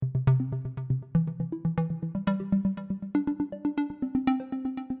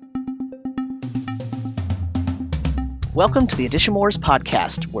Welcome to the Edition Wars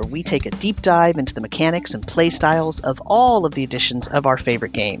podcast, where we take a deep dive into the mechanics and play styles of all of the editions of our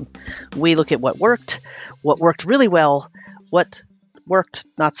favorite game. We look at what worked really well, what worked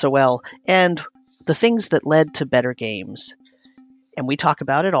not so well, and the things that led to better games. And we talk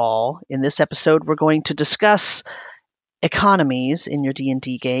about it all. In this episode, we're going to discuss economies in your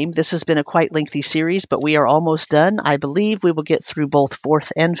D&D game. This has been a quite lengthy series, but we are almost done. I believe we will get through both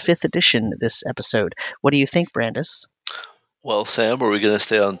 4th and 5th edition this episode. What do you think, Brandis? Well, Sam, are we going to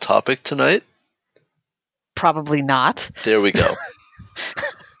stay on topic tonight? Probably not. There we go.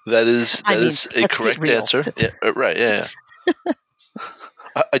 That is a correct answer. Yeah, right, yeah.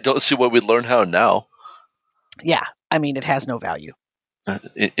 I don't see why we'd learn how now. Yeah, I mean, it has no value.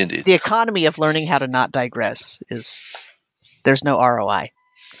 Indeed. The economy of learning how to not digress is, there's no ROI.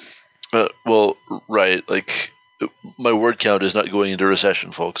 Well, right, like, my word count is not going into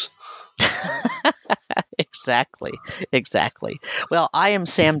recession, folks. Exactly. Well, I am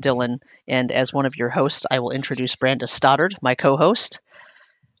Sam Dillon, and as one of your hosts, I will introduce Brandis Stoddard, my co-host,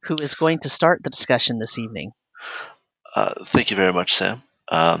 who is going to start the discussion this evening. Thank you very much, Sam.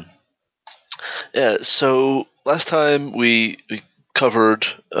 So last time we covered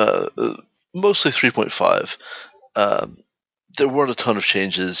mostly 3.5. There weren't a ton of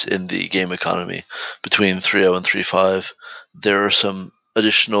changes in the game economy between 3.0 and 3.5. There are some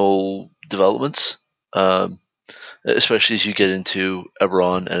additional developments, especially as you get into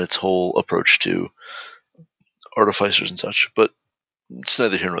Eberron and its whole approach to artificers and such, but it's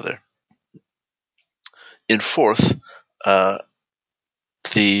neither here nor there. In 4th,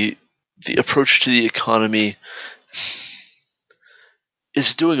 the approach to the economy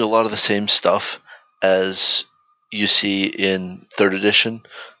is doing a lot of the same stuff as you see in 3rd edition,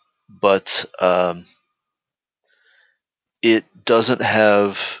 but it doesn't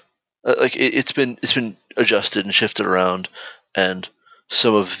have it's been adjusted and shifted around, and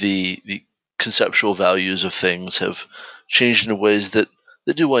some of the conceptual values of things have changed in ways that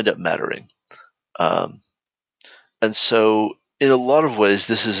do wind up mattering. And so in a lot of ways,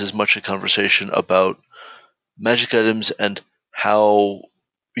 this is as much a conversation about magic items and how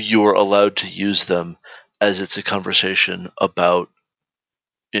you're allowed to use them as it's a conversation about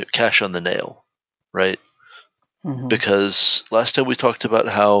cash on the nail, right? Mm-hmm. Because last time we talked about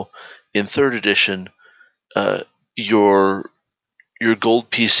how in 3rd edition, your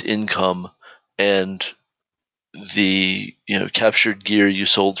gold piece income and the captured gear you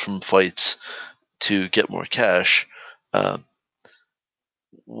sold from fights to get more cash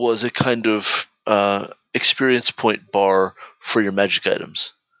was a kind of experience point bar for your magic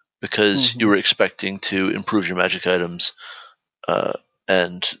items, because you were expecting to improve your magic items,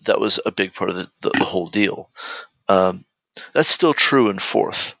 and that was a big part of the whole deal. That's still true in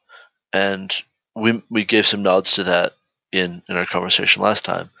 4th, and we gave some nods to that in our conversation last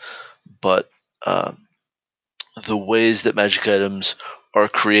time, but the ways that magic items are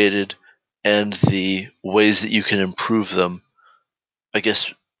created and the ways that you can improve them, I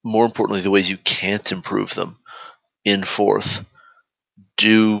guess more importantly, the ways you can't improve them in 4th,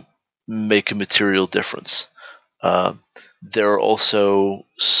 do make a material difference. There are also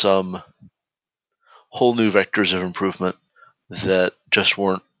some whole new vectors of improvement that just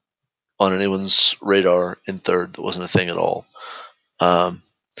weren't on anyone's radar in 3rd. That wasn't a thing at all. And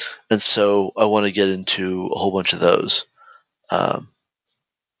so I want to get into a whole bunch of those.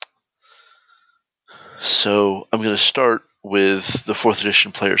 So I'm going to start with the 4th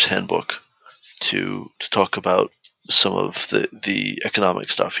edition Player's Handbook to talk about some of the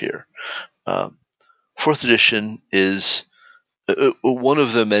economic stuff here. 4th edition is one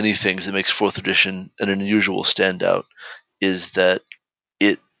of the many things that makes 4th edition an unusual standout is that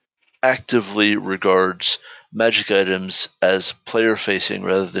it actively regards magic items as player-facing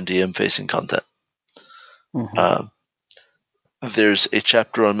rather than DM-facing content. Mm-hmm. There's a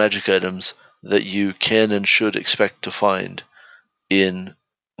chapter on magic items that you can and should expect to find in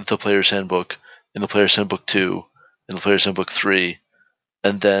the Player's Handbook, in the Player's Handbook 2, in the Player's Handbook 3,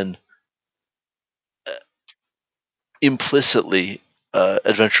 and then implicitly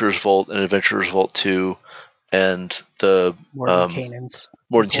Adventurer's Vault and Adventurer's Vault 2 and the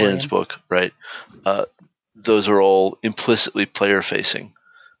Morden Canaan's book, right? Those are all implicitly player-facing,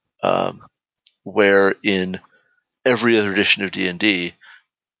 where in every other edition of D&D,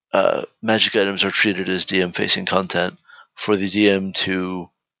 magic items are treated as DM-facing content for the DM to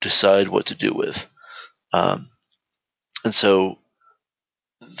decide what to do with. And so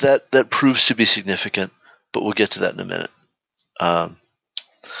that proves to be significant, but we'll get to that in a minute.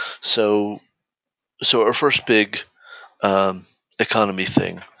 So our first big economy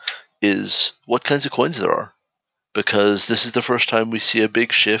thing is what kinds of coins there are. because this is the first time we see a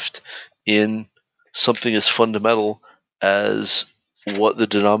big shift in something as fundamental as what the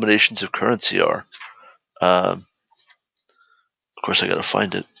denominations of currency are. Of course, I got to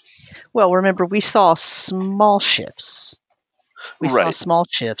find it. Well, remember, we saw small shifts. We saw small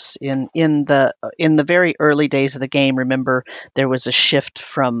shifts in the very early days of the game. Remember, there was a shift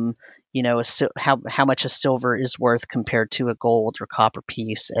from how much a silver is worth compared to a gold or copper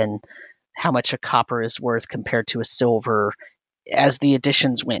piece, and how much a copper is worth compared to a silver as the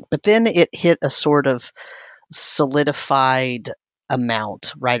additions went. But then it hit a sort of solidified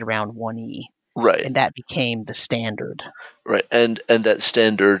amount right around 1E. Right. And that became the standard. Right. And that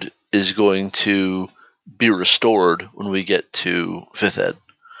standard is going to be restored when we get to 5th ed.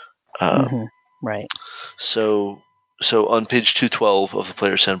 Right. So on page 212 of the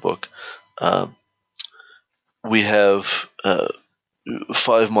Player's Handbook, we have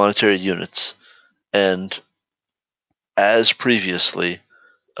 5 monetary units, and as previously,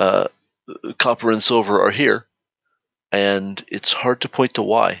 copper and silver are here, and it's hard to point to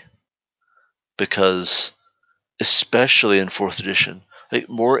why, because especially in 4th edition, like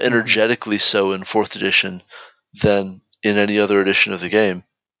more energetically so in 4th edition than in any other edition of the game,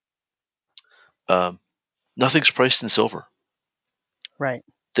 nothing's priced in silver. Right.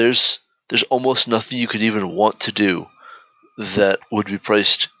 There's almost nothing you could even want to do that would be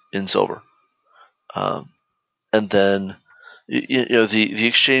priced in silver. And then the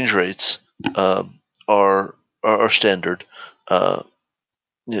exchange rates are standard.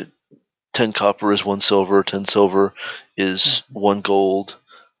 10 copper is 1 silver. 10 silver is 1 gold.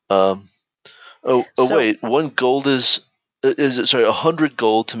 Wait, 1 gold is 100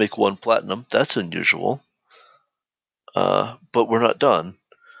 gold to make 1 platinum. That's unusual. But we're not done.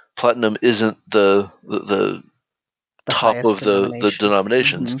 Platinum isn't the top of the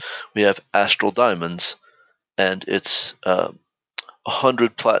denominations. We have astral diamonds, and it's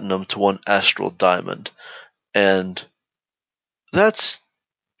 100 platinum to 1 astral diamond, and that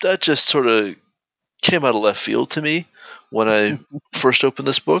just sort of came out of left field to me when I first opened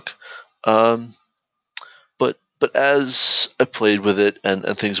this book. But as I played with it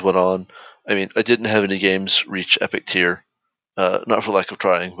and things went on, I mean, I didn't have any games reach epic tier, not for lack of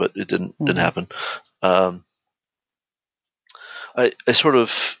trying, but it didn't happen. I sort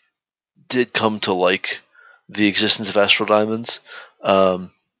of did come to like the existence of astral diamonds.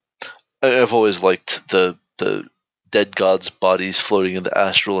 I've always liked the dead gods' bodies floating in the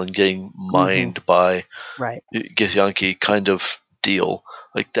astral and getting mined by Githyanki kind of deal.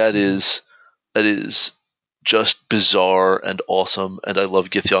 Like that is just bizarre and awesome, and I love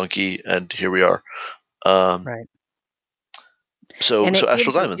Githyanki, and here we are. So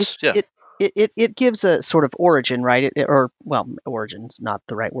astral diamonds, It gives a sort of origin, right? Origin's not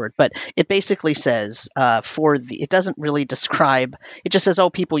the right word, but it basically says it doesn't really describe. It just says,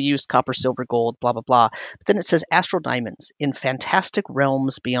 people used copper, silver, gold, blah blah blah. But then it says astral diamonds in fantastic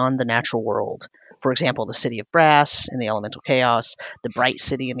realms beyond the natural world. For example, the city of brass in the elemental chaos, the bright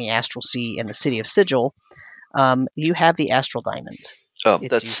city in the astral sea, and the city of sigil. You have the astral diamond.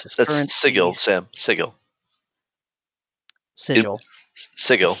 That's sigil, Sam. Sigil. Sigil.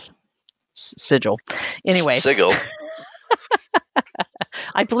 Sigil. Anyway. Sigil.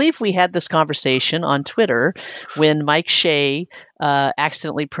 I believe we had this conversation on Twitter when Mike Shea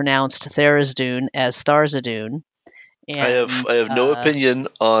accidentally pronounced Tharizdun as Tharzadun. And, I have no opinion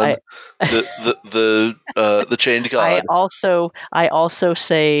on the chained god. I also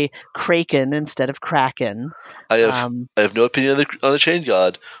say Kraken instead of Kraken. I have no opinion on the chained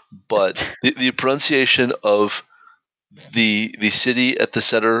god, but the pronunciation of the city at the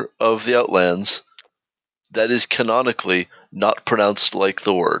center of the Outlands, that is canonically not pronounced like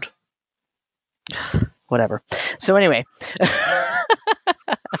the word. Whatever. So anyway,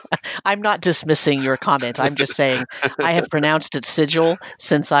 I'm not dismissing your comment. I'm just saying I have pronounced it sigil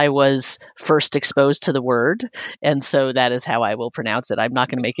since I was first exposed to the word, and so that is how I will pronounce it. I'm not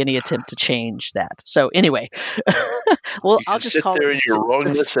going to make any attempt to change that. So anyway, well, I'll just sit call there it in your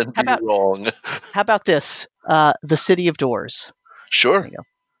wrongness and be wrong. How about this? The City of Doors. Sure,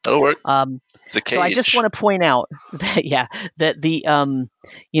 that'll work. So I just want to point out that the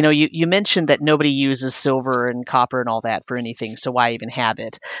you mentioned that nobody uses silver and copper and all that for anything, so why even have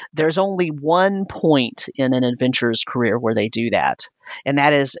it? There's only one point in an adventurer's career where they do that, and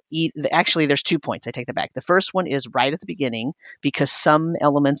that is actually there's 2 points. I take that back. The first one is right at the beginning, because some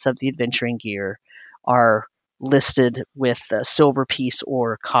elements of the adventuring gear are listed with silver piece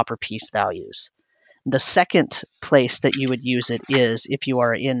or copper piece values. The second place that you would use it is if you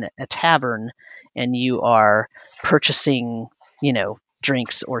are in a tavern and you are purchasing,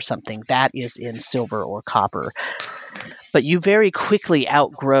 drinks or something. That is in silver or copper. But you very quickly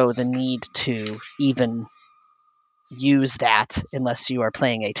outgrow the need to even use that unless you are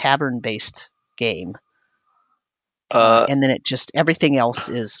playing a tavern-based game. And then it just everything else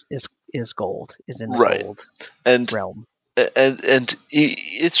is gold, is in the gold realm. And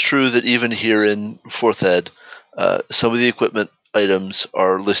it's true that even here in 4th Ed, some of the equipment items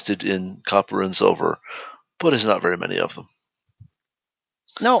are listed in copper and silver, but there's not very many of them.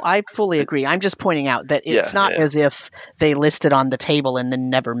 No, I fully agree. I'm just pointing out that it's not as if they list it on the table and then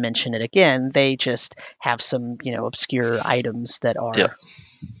never mention it again. They just have some, obscure items that are,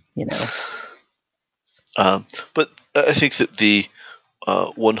 But I think that the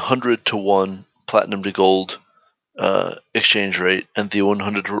 100 to 1 platinum to gold exchange rate and the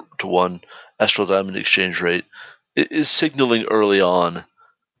 100 to 1 Astral Diamond exchange rate is signaling early on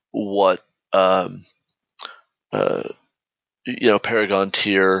what Paragon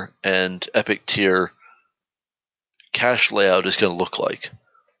tier and Epic tier cash layout is going to look like.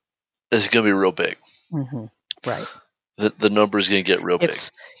 It's going to be real big. Mm-hmm. Right. The number is going to get real big.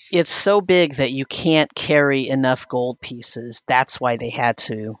 It's so big that you can't carry enough gold pieces. That's why they had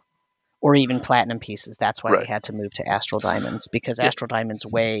to, or even platinum pieces. That's why they had to move to Astral Diamonds, because Astral Diamonds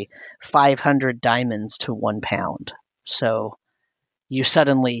weigh 500 diamonds to 1 pound. So you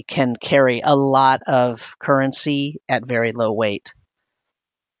suddenly can carry a lot of currency at very low weight,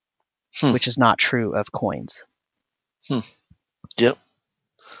 which is not true of coins. Yep.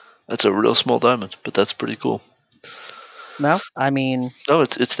 That's a real small diamond, but that's pretty cool. Well, I mean... No,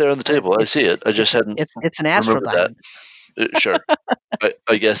 it's there on the table. I see it. I just hadn't It's an Astral Diamond. Sure.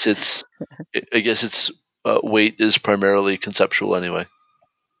 I guess its weight is primarily conceptual anyway.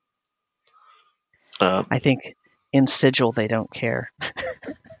 I think in Sigil they don't care.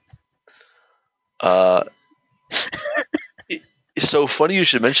 So funny you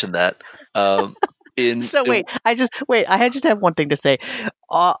should mention that. I just have one thing to say.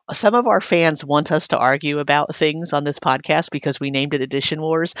 Some of our fans want us to argue about things on this podcast because we named it Edition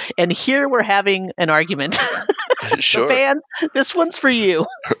Wars, and here we're having an argument. Sure. So fans, this one's for you.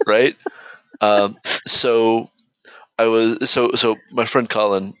 Right? So my friend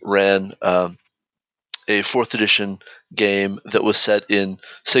Colin ran a 4th edition game that was set in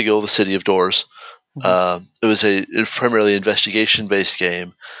Sigil, the City of Doors. Mm-hmm. It was a primarily investigation-based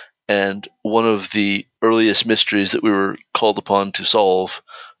game, and one of the earliest mysteries that we were called upon to solve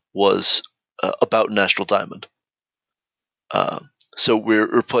was about an Astral Diamond. So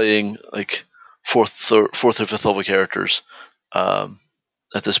we're playing like 4th or 5th level characters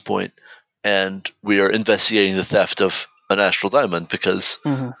at this point, and we are investigating the theft of an Astral Diamond because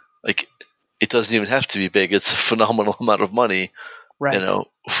it doesn't even have to be big. It's a phenomenal amount of money, right?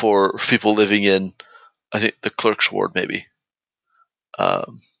 For people living in, I think, the Clerk's Ward, maybe.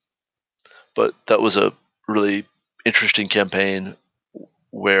 But that was a really interesting campaign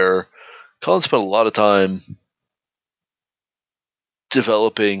where Colin spent a lot of time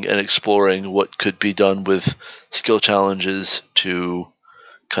developing and exploring what could be done with skill challenges to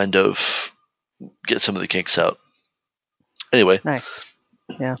kind of get some of the kinks out. Anyway. Nice.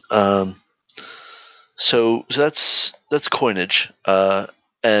 Yeah. So that's coinage.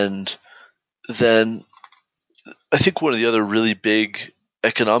 And then I think one of the other really big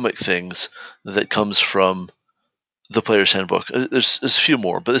economic things that comes from the Player's Handbook, there's a few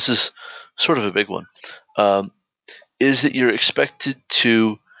more, but this is sort of a big one, is that you're expected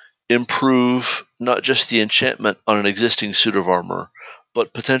to improve not just the enchantment on an existing suit of armor,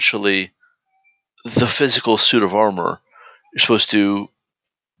 but potentially the physical suit of armor. You're supposed to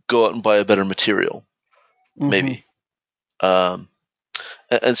go out and buy a better material, maybe. And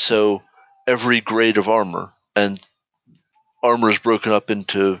so every grade of armor, and armor is broken up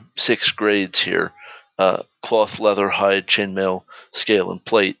into 6 grades here: cloth, leather, hide, chainmail, scale, and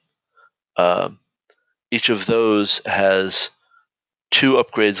plate. Each of those has 2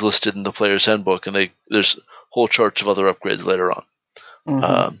 upgrades listed in the Player's Handbook, and there's whole charts of other upgrades later on.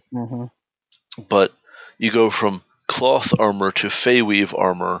 But you go from cloth armor to Feyweave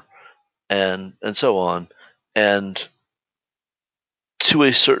armor, and so on, and to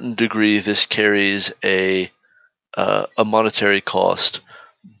a certain degree, this carries a monetary cost,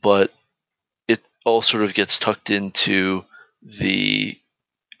 but it all sort of gets tucked into the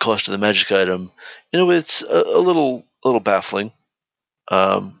cost of the magic item. It's a little baffling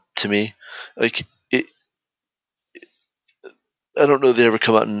to me. Like I don't know if they ever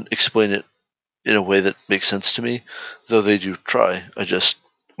come out and explain it in a way that makes sense to me, though they do try. I just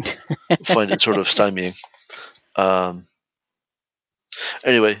find it sort of stymieing.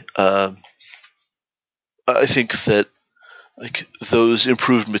 Anyway, I think that like those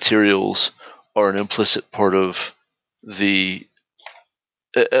improved materials are an implicit part of the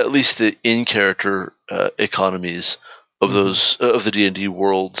at least the in-character economies of those of the D&D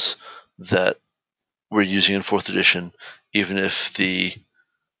worlds that we're using in 4th edition, even if the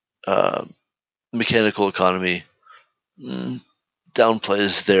mechanical economy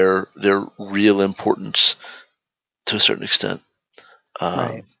downplays their real importance to a certain extent.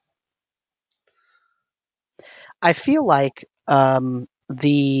 Right. I feel like they're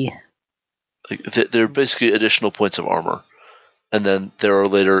basically additional points of armor, and then there are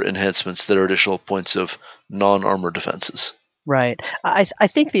later enhancements that are additional points of non-armor defenses. Right. I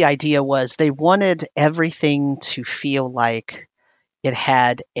think the idea was they wanted everything to feel like it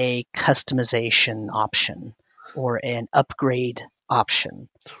had a customization option or an upgrade option.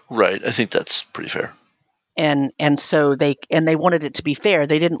 Right. I think that's pretty fair. And so they wanted it to be fair.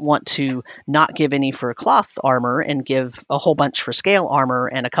 They didn't want to not give any for cloth armor and give a whole bunch for scale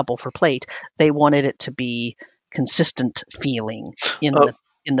armor and a couple for plate. They wanted it to be consistent feeling in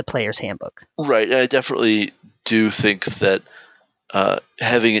the player's handbook. Right. And I definitely do think that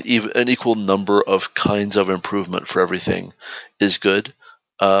having an equal number of kinds of improvement for everything is good.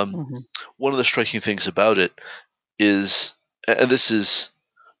 One of the striking things about it is, and this is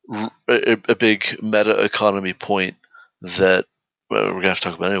a big meta economy point that we're going to have to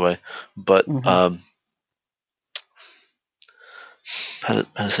talk about anyway, but how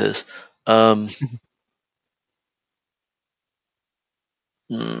to say this?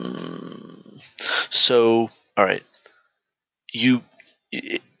 So, all right,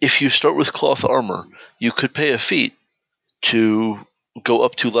 if you start with cloth armor, you could pay a feat to go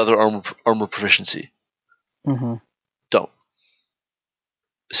up to leather armor proficiency. Don't.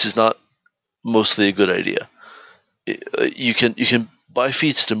 This is not mostly a good idea. You can buy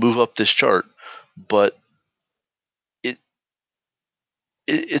feats to move up this chart, but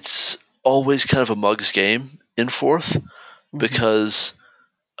it's always kind of a mug's game in 4th because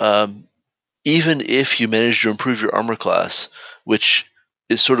even if you manage to improve your armor class, which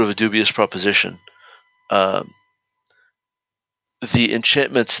is sort of a dubious proposition, the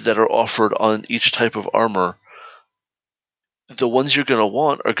enchantments that are offered on each type of armor, the ones you're going to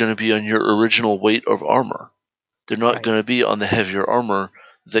want are going to be on your original weight of armor. They're not going to be on the heavier armor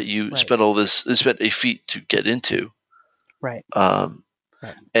that you spent a feat to get into. Right.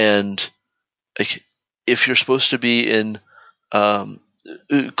 And like, if you're supposed to be in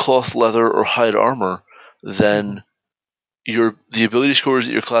cloth, leather, or hide armor, then the ability scores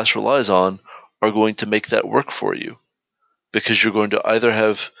that your class relies on are going to make that work for you, because you're going to either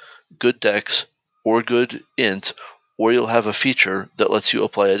have good dex or good int, or you'll have a feature that lets you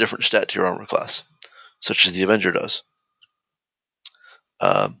apply a different stat to your armor class, such as the Avenger does.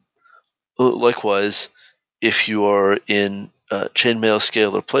 Likewise, if you are in chainmail,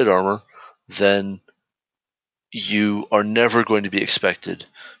 scale, or plate armor, then you are never going to be expected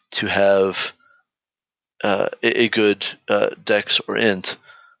to have a good dex or int.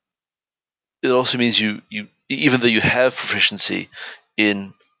 It also means you even though you have proficiency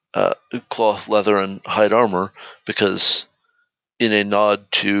in cloth, leather, and hide armor, because in a nod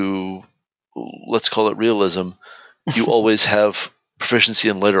to, let's call it realism, you always have proficiency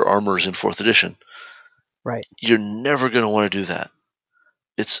in lighter armors in 4th edition. Right. You're never going to want to do that.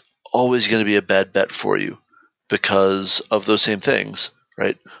 It's always going to be a bad bet for you because of those same things,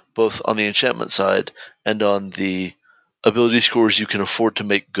 right? Both on the enchantment side and on the ability scores you can afford to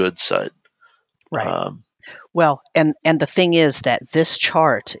make good side. Right. Well, and the thing is that this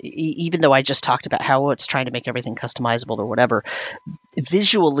chart, even though I just talked about how it's trying to make everything customizable or whatever,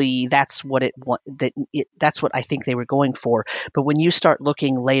 visually that's what that's what I think they were going for. But when you start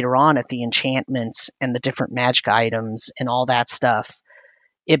looking later on at the enchantments and the different magic items and all that stuff,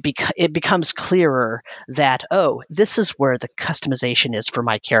 it becomes clearer that, oh, this is where the customization is for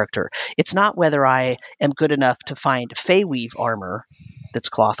my character. It's not whether I am good enough to find Feyweave armor that's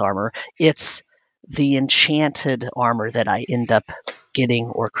cloth armor. It's the enchanted armor that I end up getting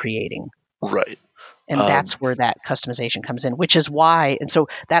or creating. Right. And that's where that customization comes in, which is why, and so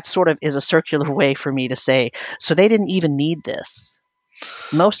that sort of is a circular way for me to say, so they didn't even need this.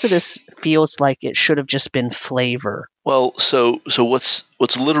 Most of this feels like it should have just been flavor. Well, so what's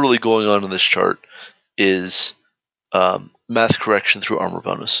literally going on in this chart is math correction through armor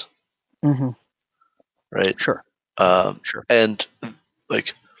bonus. Right? Sure. Sure. And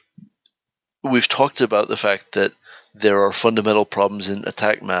like, we've talked about the fact that there are fundamental problems in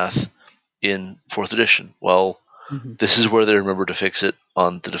attack math in 4th edition. Well, this is where they remember to fix it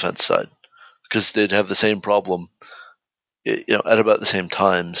on the defense side, because they'd have the same problem, at about the same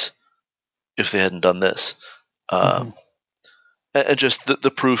times if they hadn't done this. And just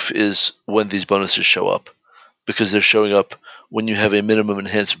the proof is when these bonuses show up, because they're showing up when you have a minimum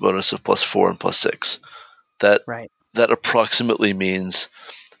enhancement bonus of +4 and +6. That approximately means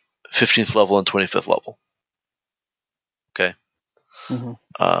 15th level and 25th level. Okay.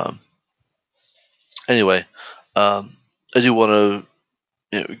 Mm-hmm. Anyway, I do want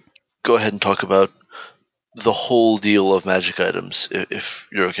to go ahead and talk about the whole deal of magic items, if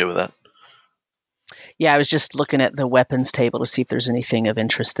you're okay with that. Yeah, I was just looking at the weapons table to see if there's anything of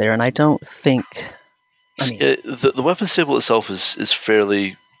interest there, and I don't think. The weapons table itself is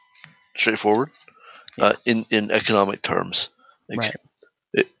fairly straightforward, in economic terms. Right.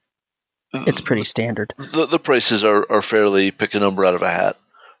 It's pretty standard. The prices are fairly pick a number out of a hat,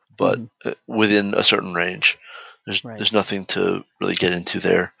 but within a certain range. There's nothing to really get into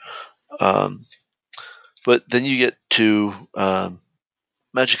there. But then you get to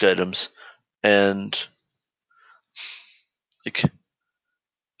magic items, and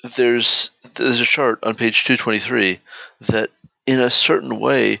there's a chart on page 223 that, in a certain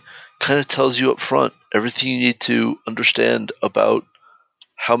way, kind of tells you up front everything you need to understand about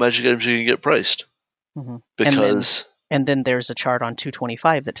how magic items are going to get priced. Mm-hmm. Because and then there's a chart on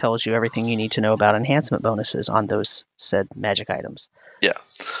 225 that tells you everything you need to know about enhancement bonuses on those said magic items. Yeah.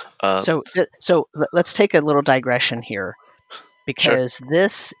 So let's take a little digression here, because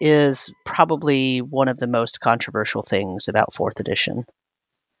this is probably one of the most controversial things about 4th edition.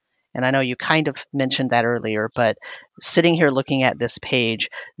 And I know you kind of mentioned that earlier, but sitting here looking at this page,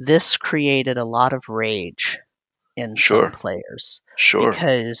 this created a lot of rage in some players. Sure.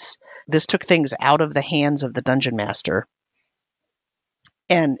 Because this took things out of the hands of the dungeon master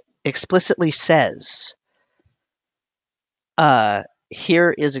and explicitly says,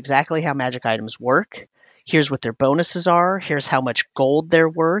 here is exactly how magic items work. Here's what their bonuses are. Here's how much gold they're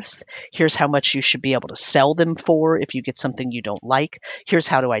worth. Here's how much you should be able to sell them for if you get something you don't like. Here's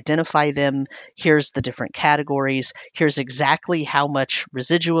how to identify them. Here's the different categories. Here's exactly how much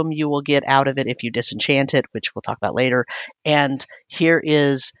residuum you will get out of it if you disenchant it, which we'll talk about later. And here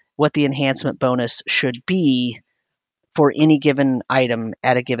is what the enhancement bonus should be for any given item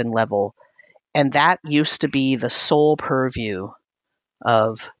at a given level. And that used to be the sole purview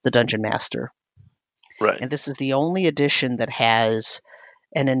of the dungeon master. Right. And this is the only edition that has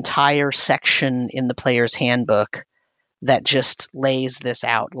an entire section in the player's handbook that just lays this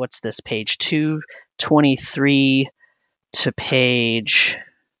out. What's this, page 223 to page...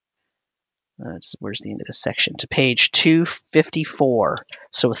 where's the end of this section? To page 254.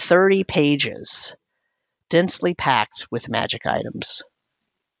 So 30 pages, densely packed with magic items.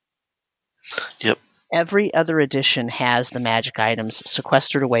 Yep. Every other edition has the magic items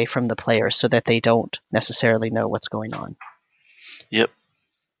sequestered away from the player so that they don't necessarily know what's going on. Yep.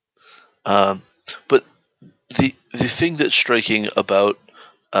 But the thing that's striking about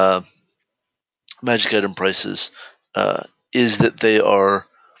magic item prices is that they are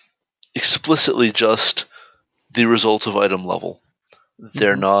explicitly just the result of item level.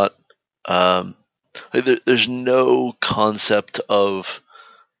 They're not. There's no concept of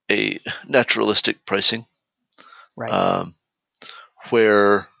a naturalistic pricing. Right.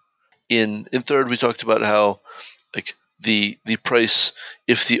 Where in 3rd we talked about how the price,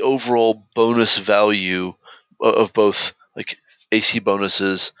 if the overall bonus value of both AC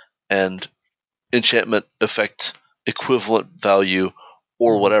bonuses and enchantment effect equivalent value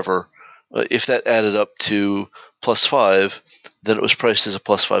or whatever, if that added up to +5, then it was priced as a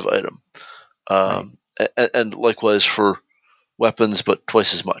 +5 item. And likewise for weapons, but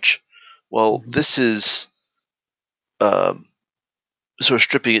twice as much. Well, this is sort of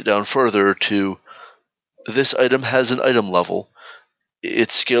stripping it down further to, this item has an item level.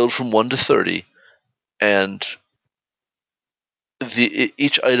 It's scaled from 1 to 30, and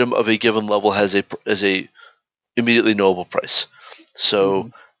each item of a given level has a immediately knowable price. So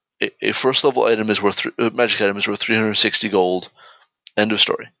a first level item is worth magic item is worth 360 gold. End of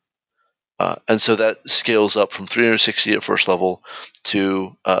story. And so that scales up from 360 at first level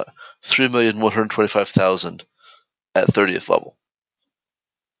to 3,125,000 at 30th level.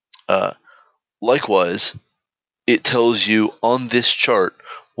 Likewise, it tells you on this chart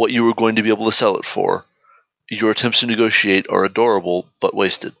what you are going to be able to sell it for. Your attempts to negotiate are adorable, but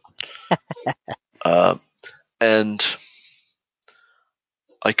wasted. And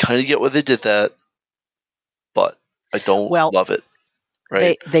I kind of get why they did that, but I don't love it.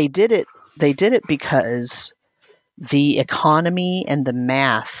 Right? They did it. They did it because the economy and the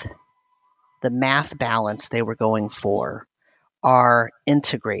math balance they were going for, are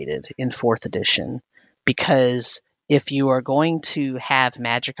integrated in 4th edition. Because if you are going to have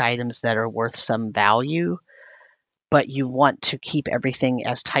magic items that are worth some value, but you want to keep everything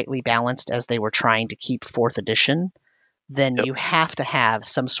as tightly balanced as they were trying to keep 4th edition, then Yep. you have to have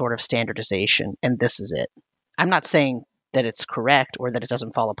some sort of standardization, and this is it. I'm not saying that it's correct or that it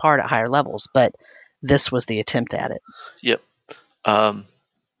doesn't fall apart at higher levels, but this was the attempt at it. Yep.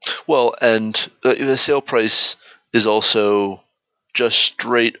 Well, and the sale price is also just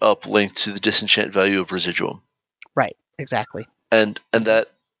straight up linked to the disenchant value of residuum. Right, exactly. And that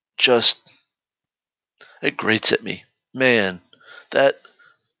just, it grates at me. Man, that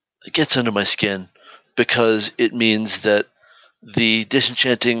gets under my skin, because it means that the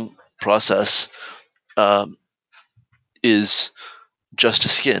disenchanting process is just a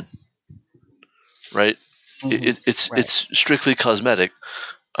skin, right? It's strictly cosmetic.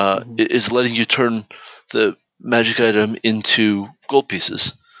 It's letting you turn the magic item into gold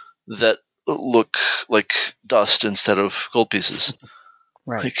pieces that look like dust instead of gold pieces.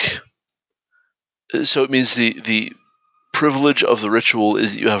 Right. So it means the privilege of the ritual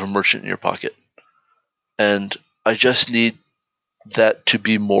is that you have a merchant in your pocket, and I just need that to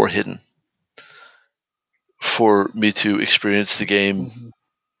be more hidden for me to experience the game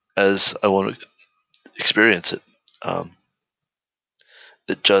as I want to experience it.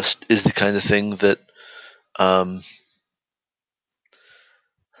 It just is the kind of thing that,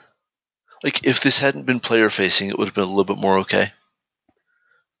 if this hadn't been player facing, it would have been a little bit more okay,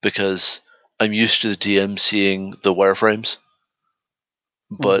 because I'm used to the DM seeing the wireframes,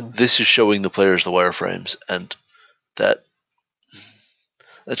 but this is showing the players the wireframes, and that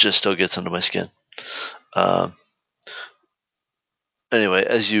just still gets under my skin. Anyway,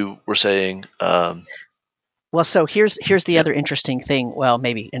 as you were saying, well, so here's the other interesting thing. Well,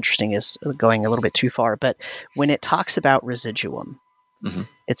 maybe interesting is going a little bit too far, but when it talks about residuum,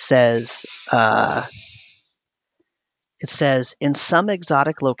 it says in some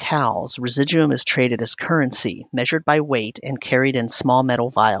exotic locales, residuum is traded as currency, measured by weight and carried in small metal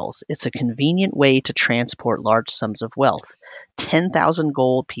vials. It's a convenient way to transport large sums of wealth. 10,000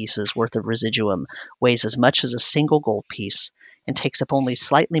 gold pieces worth of residuum weighs as much as a single gold piece and takes up only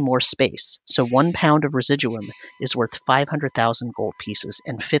slightly more space. So 1 pound of residuum is worth 500,000 gold pieces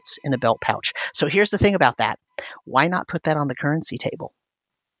and fits in a belt pouch. So here's the thing about that. Why not put that on the currency table?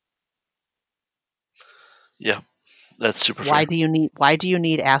 Yeah. That's super Why fair. Why do you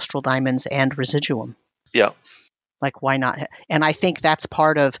need astral diamonds and residuum? Yeah. Like, why not? And I think that's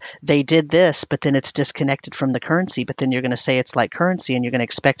part of, they did this, but then it's disconnected from the currency. But then you're going to say it's like currency, and you're going to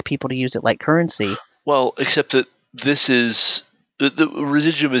expect people to use it like currency. Well, except that this is, the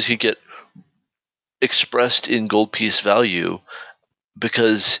residuum is going to get expressed in gold piece value,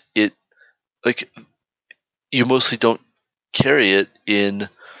 because it, you mostly don't carry it in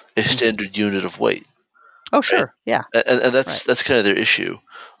a standard unit of weight. Oh, sure. Right? Yeah. And that's kind of their issue.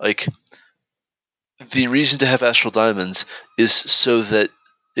 The reason to have astral diamonds is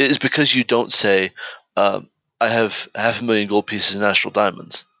because you don't say, I have 500,000 gold pieces in astral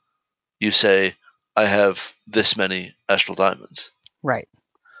diamonds. You say, I have this many astral diamonds. Right.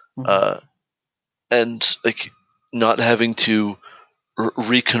 And not having to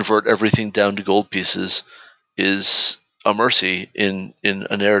reconvert everything down to gold pieces is a mercy in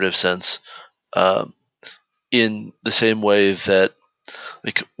a narrative sense. In the same way that,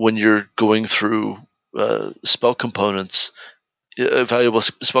 when you're going through spell components, valuable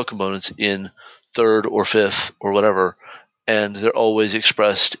spell components in 3rd or 5th or whatever, and they're always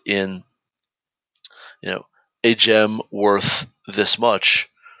expressed in, a gem worth this much.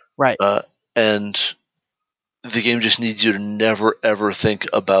 Right. And the game just needs you to never ever think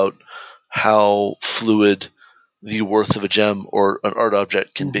about how fluid the worth of a gem or an art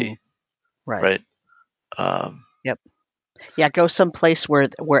object can be. Right. Yep. Yeah, go someplace where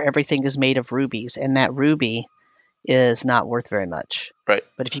everything is made of rubies, and that ruby is not worth very much. Right.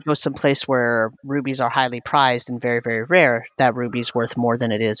 But if you go someplace where rubies are highly prized and very, very rare, that ruby's worth more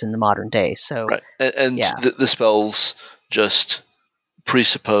than it is in the modern day. So, right. And yeah. the spells just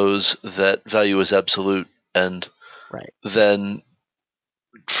presuppose that value is absolute, and then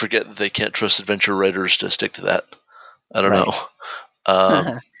forget that they can't trust adventure writers to stick to that. I don't know.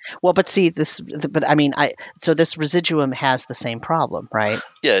 Well, but see so this residuum has the same problem, right?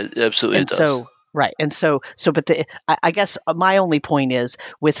 Yeah, absolutely. And it does. Right. And I guess my only point is,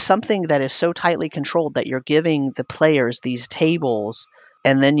 with something that is so tightly controlled that you're giving the players these tables,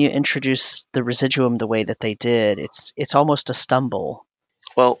 and then you introduce the residuum the way that they did, it's almost a stumble.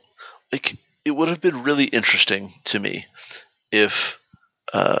 Well, it would have been really interesting to me if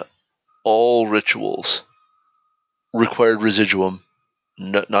all rituals required residuum,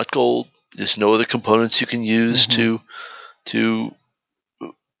 not gold. There's no other components you can use to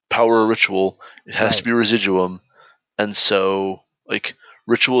power a ritual. It has to be residuum, and so like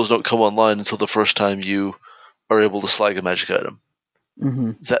rituals don't come online until the first time you are able to slag a magic item.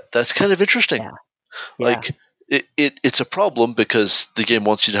 Mm-hmm. That's kind of interesting. Yeah. Like it's a problem because the game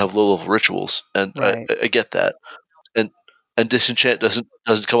wants you to have low level rituals, and Right. I get that. And Disenchant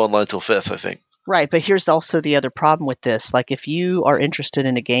doesn't come online until 5th, I think. Right, but here's also the other problem with this. Like, if you are interested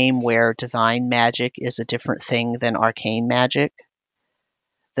in a game where divine magic is a different thing than arcane magic,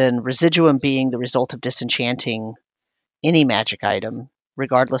 then residuum being the result of disenchanting any magic item,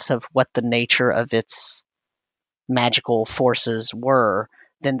 regardless of what the nature of its magical forces were,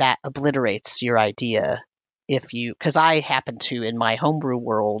 then that obliterates your idea. Because I happen to, in my homebrew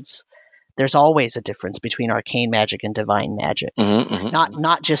worlds, there's always a difference between arcane magic and divine magic.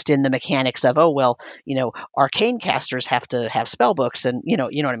 Not just in the mechanics of, arcane casters have to have spell books and you know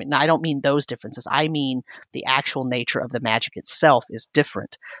what I mean. Now, I don't mean those differences. I mean the actual nature of the magic itself is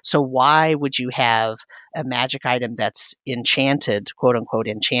different. So why would you have a magic item that's enchanted, quote unquote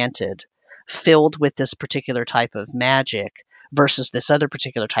enchanted, filled with this particular type of magic versus this other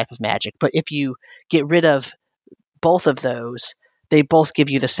particular type of magic? But if you get rid of both of those, they both give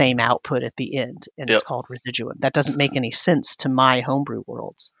you the same output at the end, and It's called residuum. That doesn't make any sense to my homebrew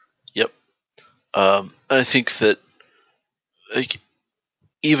worlds. Yep. I think that like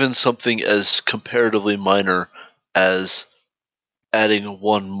even something as comparatively minor as adding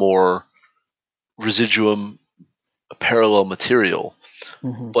one more residuum parallel material,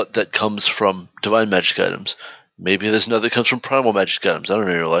 but that comes from divine magic items. Maybe there's another that comes from primal magic items. I don't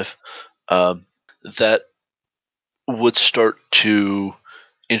know your life. That would start to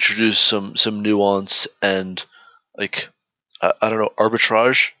introduce some nuance and like I don't know,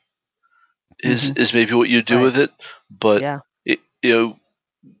 arbitrage is maybe what you do with it, but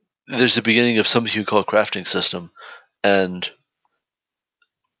there's the beginning of something you call a crafting system, and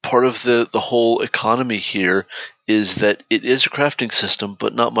part of the whole economy here is that it is a crafting system,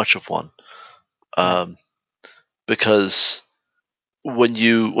 but not much of one, because once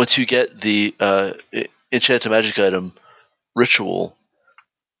you get the enchanted magic item ritual,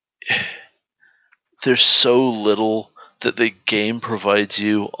 there's so little that the game provides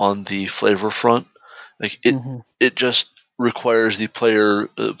you on the flavor front. Like it just requires the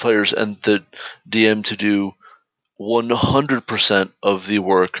players and the DM to do 100% of the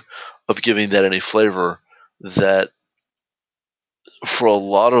work of giving that any flavor. That for a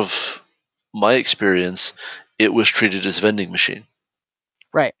lot of my experience, it was treated as a vending machine.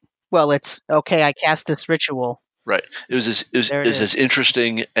 Right. Well, it's okay. I cast this ritual. Right. It was as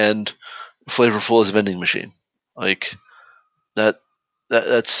interesting and flavorful as a vending machine. Like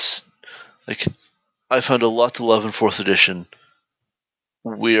that's like I found a lot to love in 4th edition.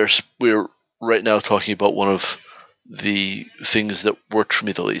 We're right now talking about one of the things that worked for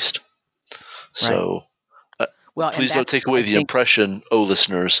me the least. So, please don't take away the impression,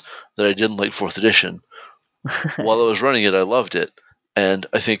 listeners, that I didn't like 4th edition. While I was running it, I loved it, and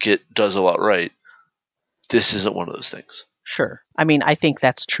I think it does a lot right. This isn't one of those things. Sure. I mean, I think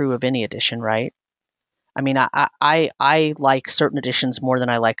that's true of any edition, right? I mean, I like certain editions more than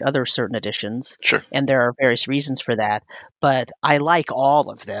I like other certain editions. Sure. And there are various reasons for that, but I like all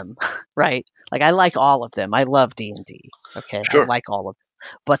of them, right? Like, I like all of them. I love D&D, okay? Sure. I like all of them.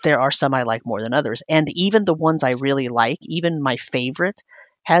 But there are some I like more than others. And even the ones I really like, even my favorite,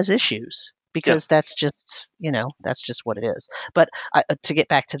 has issues. Because that's just, that's just what it is. But to get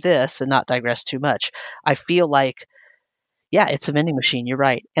back to this and not digress too much, I feel like, yeah, it's a vending machine. You're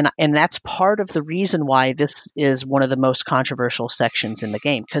right. And that's part of the reason why this is one of the most controversial sections in the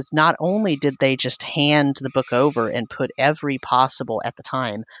game. Because not only did they just hand the book over and put every possible, at the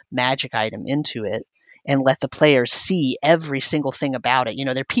time, magic item into it and let the players see every single thing about it.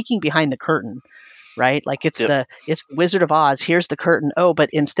 They're peeking behind the curtain, right? Like it's the Wizard of Oz. Here's the curtain. Oh, but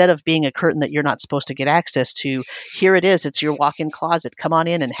instead of being a curtain that you're not supposed to get access to, here it is. It's your walk-in closet. Come on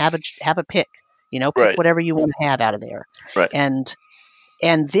in and have a pick. Pick whatever you want to have out of there. Right. And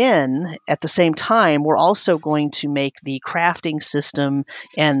then at the same time, we're also going to make the crafting system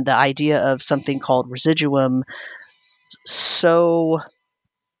and the idea of something called residuum so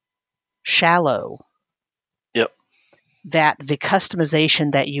shallow that the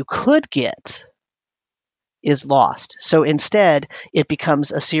customization that you could get is lost. So instead, it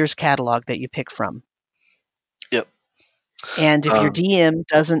becomes a Sears catalog that you pick from. And if your DM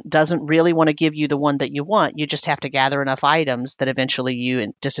doesn't really want to give you the one that you want, you just have to gather enough items that eventually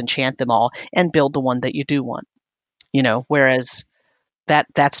you disenchant them all and build the one that you do want. Whereas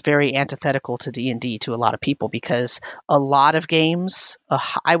that's very antithetical to D&D to a lot of people, because a lot of games,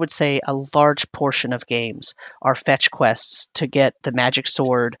 I would say a large portion of games, are fetch quests to get the magic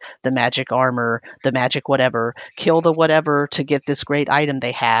sword, the magic armor, the magic whatever, kill the whatever to get this great item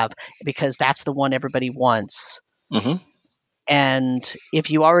they have, because that's the one everybody wants. Mm-hmm. And if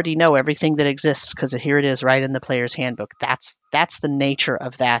you already know everything that exists, because here it is right in the player's handbook, that's the nature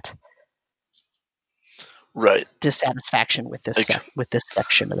of that Right. dissatisfaction with this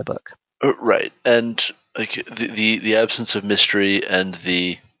section of the book. Right. And like the absence of mystery and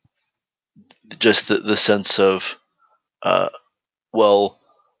the sense of well,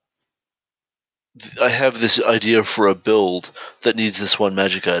 I have this idea for a build that needs this one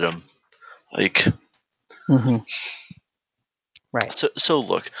magic item. Like, right. So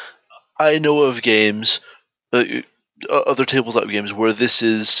look, I know of games, other tabletop games where this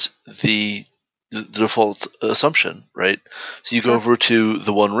is the default assumption, right? So you go over to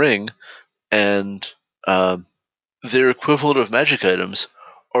the One Ring, and their equivalent of magic items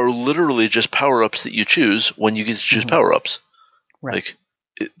are literally just power-ups that you choose when you get to choose power-ups. Right. Like,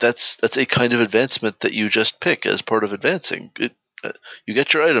 that's a kind of advancement that you just pick as part of advancing. You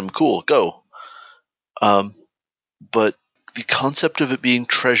get your item, cool, go. But the concept of it being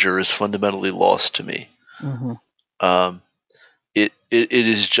treasure is fundamentally lost to me. It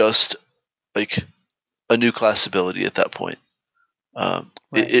is just like a new class ability at that point.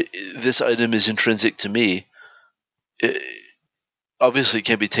 This item is intrinsic to me. Obviously, it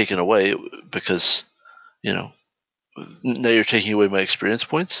can't be taken away because, now you're taking away my experience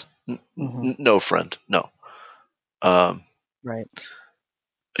points. No, friend, no. Right.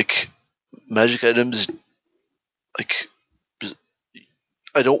 Like, magic items, like,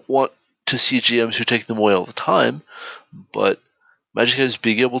 I don't want to see GMs who take them away all the time, but magic items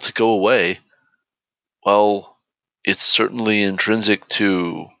being able to go away, well, it's certainly intrinsic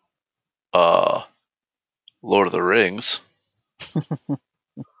to Lord of the Rings.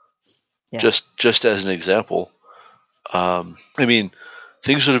 Yeah. Just as an example. I mean,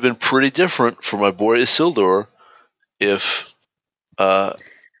 things would have been pretty different for my boy Isildur if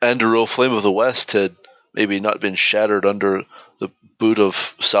Anduril, Flame of the West, had maybe not been shattered under the boot of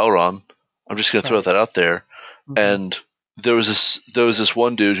Sauron. I'm just going to throw that out there. And there was this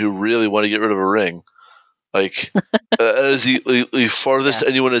one dude who really wanted to get rid of a ring. Like, that is the farthest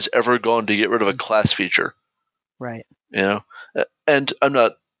anyone has ever gone to get rid of a class feature. Right. And I'm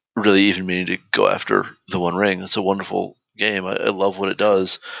not really even meaning to go after the One Ring. It's a wonderful game. I love what it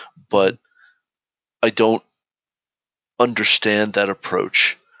does, but I don't understand that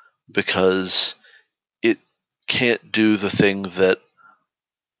approach because it can't do the thing that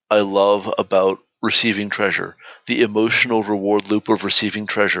I love about receiving treasure. The emotional reward loop of receiving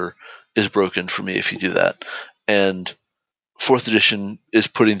treasure is broken for me if you do that. And 4th edition is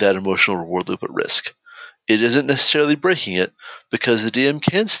putting that emotional reward loop at risk. It isn't necessarily breaking it, because the DM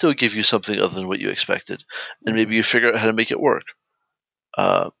can still give you something other than what you expected, and maybe you figure out how to make it work.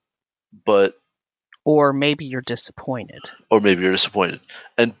 But or maybe you're disappointed.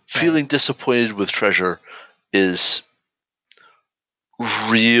 And feeling disappointed with treasure is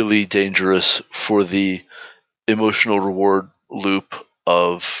really dangerous for the emotional reward loop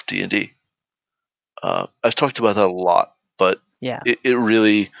of D&D. I've talked about that a lot, but it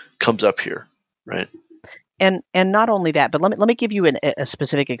really comes up here, right? And not only that, but let me give you a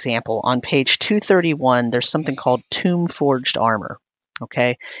specific example. On page 231, there's something called Tomb Forged Armor.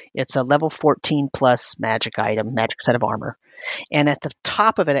 Okay, it's a level 14 plus magic item, magic set of armor. And at the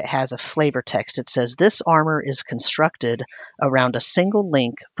top of it, it has a flavor text. It says, "This armor is constructed around a single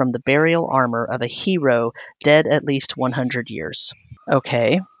link from the burial armor of a hero dead at least 100 years.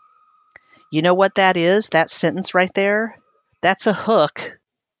 Okay. You know what that is? That sentence right there? That's a hook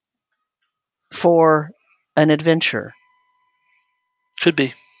for an adventure. Could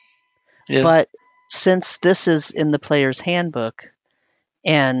be. Yeah. But since this is in the player's handbook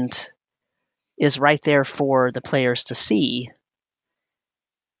and is right there for the players to see,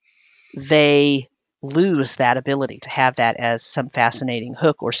 they lose that ability to have that as some fascinating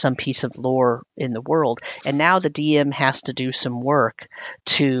hook or some piece of lore in the world. And now the DM has to do some work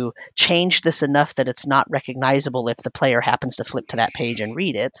to change this enough that it's not recognizable if the player happens to flip to that page and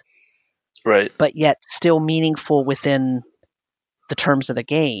read it. Right. But yet still meaningful within the terms of the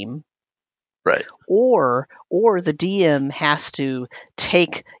game. Right. Or the DM has to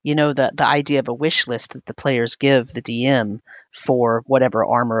take, the idea of a wish list that the players give the DM for whatever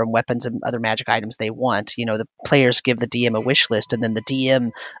armor and weapons and other magic items they want. The players give the DM a wish list, and then the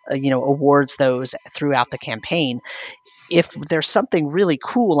DM, awards those throughout the campaign. If there's something really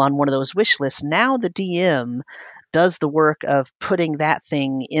cool on one of those wish lists, now the DM does the work of putting that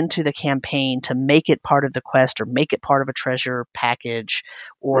thing into the campaign to make it part of the quest or make it part of a treasure package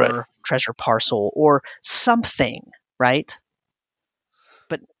or treasure parcel or something, right?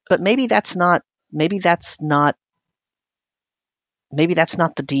 But maybe that's not the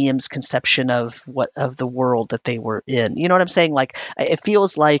DM's conception of the world that they were in. You know what I'm saying? Like, it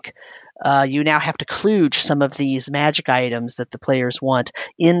feels like you now have to kludge some of these magic items that the players want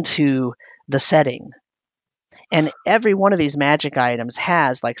into the setting. And every one of these magic items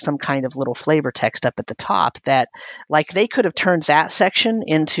has like some kind of little flavor text up at the top that, like, they could have turned that section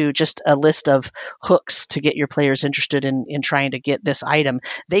into just a list of hooks to get your players interested in trying to get this item.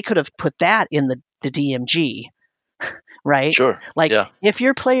 They could have put that in the DMG, right? Sure. Like, yeah. if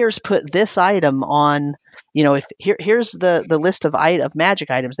your players put this item on, if here's the list of magic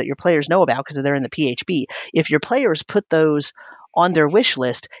items that your players know about because they're in the PHB. If your players put those on their wish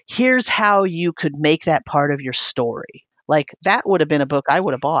list, here's how you could make that part of your story. Like, that would have been a book I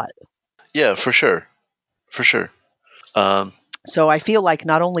would have bought. Yeah, for sure. For sure. So I feel like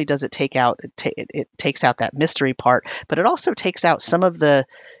not only does it take out it takes out that mystery part, but it also takes out some of the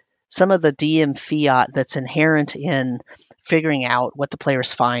DM fiat that's inherent in figuring out what the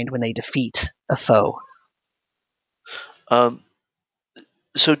players find when they defeat a foe.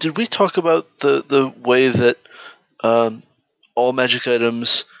 So did we talk about the way that all magic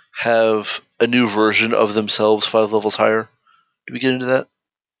items have a new version of themselves 5 levels higher? Did we get into that?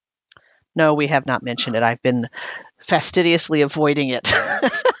 No, we have not mentioned it. I've been fastidiously avoiding it.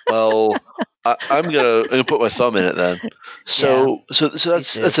 Well, I'm gonna put my thumb in it then. So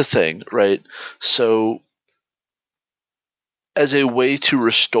that's a thing, right? So as a way to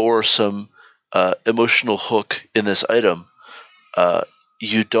restore some emotional hook in this item,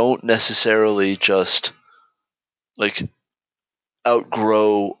 you don't necessarily just like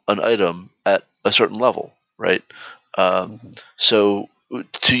outgrow an item at a certain level, right? So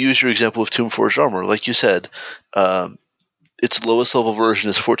to use your example of Tomb Forged Armor, like you said, its lowest level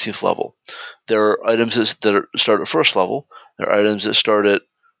version is 14th level. There are items that start at first level. There are items that start at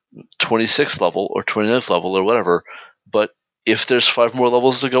 26th level or 29th level or whatever. But if there's 5 more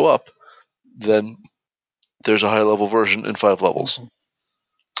levels to go up, then there's a high level version in 5 levels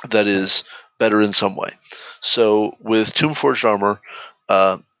that is better in some way. So with Tomb Forged Armor,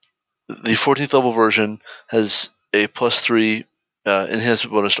 the 14th level version has a +3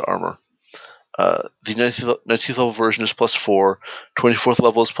 enhancement bonus to armor. The 19th level version is +4, 24th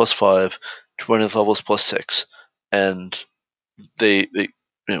level is +5, 20th level is +6, and they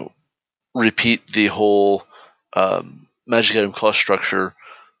repeat the whole magic item cost structure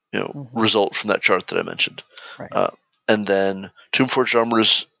result from that chart that I mentioned. Right. And then Tomb Forged Armor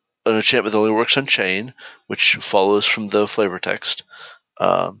is an enchantment that only works on chain, which follows from the flavor text.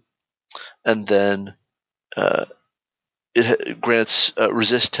 And then it grants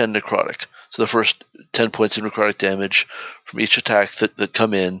resist 10 necrotic. So the first 10 points of necrotic damage from each attack that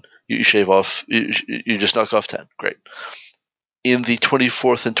come in, you shave off, you just knock off 10. Great. In the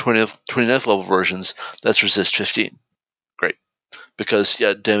 24th and 29th level versions, that's resist 15. Great. Because,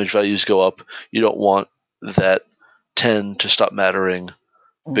 damage values go up. You don't want that 10 to stop mattering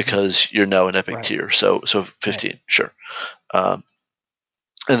because you're now an epic tier. So 15, sure. And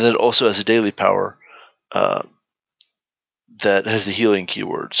then also as a daily power, that has the healing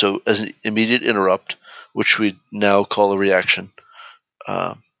keyword. So as an immediate interrupt, which we now call a reaction,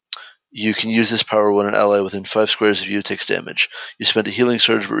 you can use this power when an ally within 5 squares of you takes damage. You spend a healing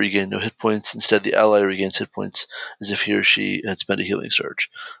surge but regain no hit points. Instead, the ally regains hit points as if he or she had spent a healing surge.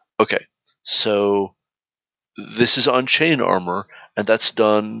 Okay, so this is on chain armor, and that's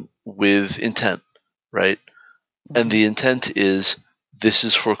done with intent, right? And the intent is this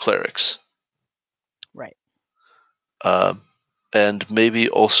is for clerics. Right. And maybe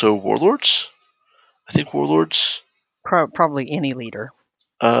also warlords. I think warlords. Probably any leader.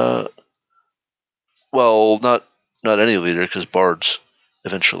 Well, not any leader, because bards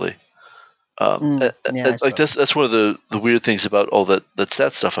eventually. That's one of the weird things about all that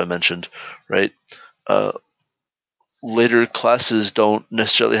stat stuff I mentioned, right? Later classes don't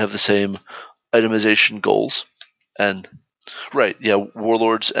necessarily have the same itemization goals, and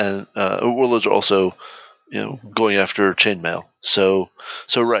warlords and warlords are also going after chainmail. So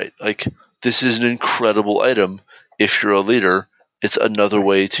right, like this is an incredible item. If you're a leader, it's another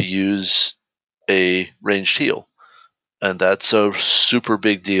way to use a ranged heal, and that's a super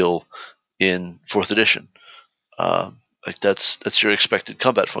big deal in 4th edition. Like that's your expected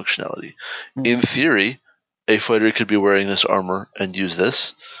combat functionality. In theory, a fighter could be wearing this armor and use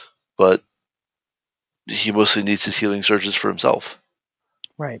this, but he mostly needs his healing surges for himself.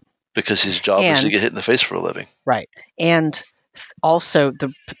 Right. because his job is to And get hit in the face for a living. right, and also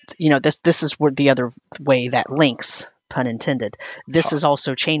this is where the other way that links, pun intended. This is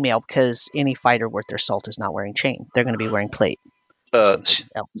also chainmail because any fighter worth their salt is not wearing chain. They're going to be wearing plate or something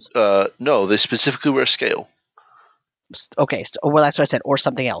else. No, they specifically wear scale. Okay, so, well, that's what I said, or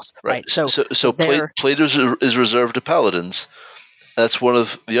something else, right? So plate is reserved to paladins. That's one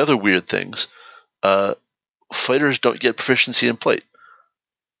of the other weird things. Fighters don't get proficiency in plate.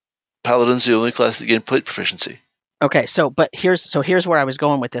 Paladins are the only class that gain plate proficiency. Okay, so here's where I was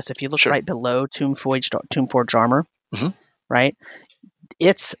going with this. If you look right below Tomb Forged Armor, right,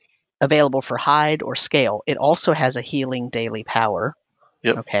 it's available for hide or scale. It also has a healing daily power.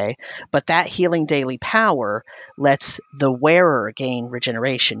 Yep. Okay, but that healing daily power lets the wearer gain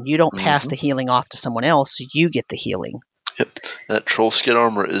regeneration. You don't pass the healing off to someone else. You get the healing. Yep. That troll skin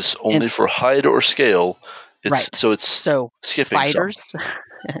armor is only for hide or scale. So skipping fighters,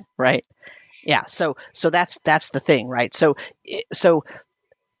 right? Yeah. So that's the thing, right? So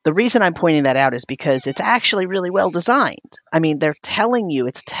the reason I'm pointing that out is because it's actually really well designed. I mean, they're telling you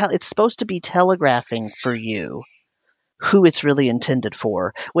it's supposed to be telegraphing for you who it's really intended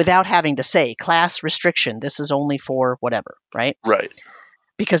for without having to say class restriction. This is only for whatever, right? Right.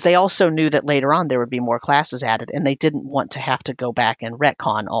 Because they also knew that later on there would be more classes added, and they didn't want to have to go back and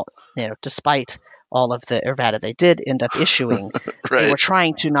retcon all, despite all of the errata they did end up issuing. Right. They were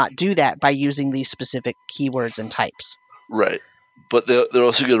trying to not do that by using these specific keywords and types. Right. But they're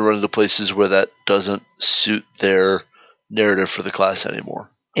also going to run into places where that doesn't suit their narrative for the class anymore.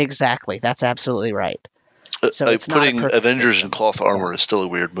 Exactly. That's absolutely right. So it's putting not Avengers system. in cloth armor is still a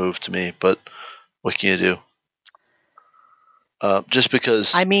weird move to me, but what can you do? Just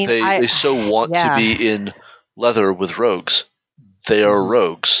because they so want to be in leather with rogues. They are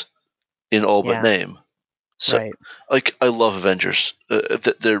rogues in all but name. So, I love Avengers.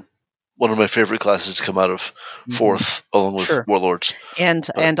 They're one of my favorite classes to come out of Fourth, along with Warlords.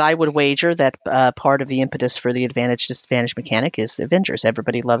 And I would wager that part of the impetus for the advantage-disadvantage mechanic is Avengers.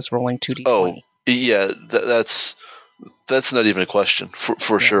 Everybody loves rolling 2d20. Oh, yeah, that's not even a question.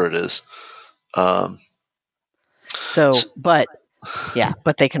 For sure it is. But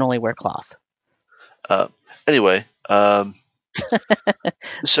they can only wear cloth. Anyway, but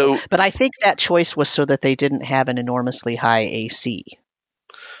I think that choice was so that they didn't have an enormously high AC.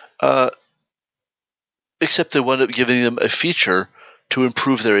 Except they wound up giving them a feature to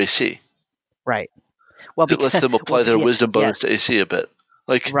improve their AC. Right. Well, it lets them apply their wisdom bonus to AC a bit.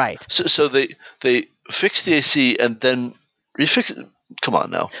 Right. So they fix the AC and then refix it. Come on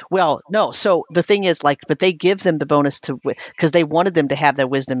now. Well, no. So the thing is, but they give them the bonus because they wanted them to have their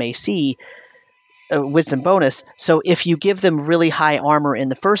wisdom AC, wisdom bonus. So if you give them really high armor in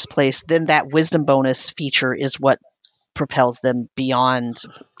the first place, then that wisdom bonus feature is what propels them beyond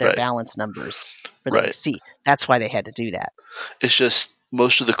their balance numbers for the AC. That's why they had to do that. It's just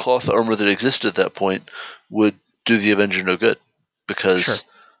most of the cloth armor that existed at that point would do the Avenger no good because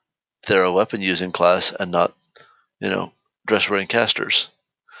they're a weapon using class and not, dress wearing casters.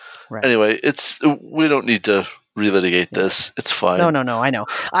 Right. Anyway, we don't need to relitigate this. It's fine. No, I know.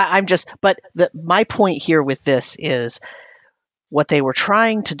 My point here with this is what they were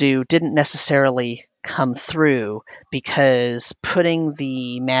trying to do didn't necessarily come through because putting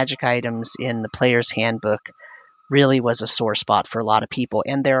the magic items in the player's handbook really was a sore spot for a lot of people,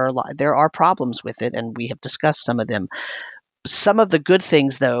 and there are problems with it, and we have discussed some of them. Some of the good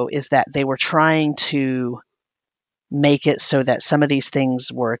things, though, is that they were trying to make it so that some of these things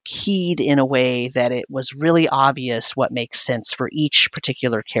were keyed in a way that it was really obvious what makes sense for each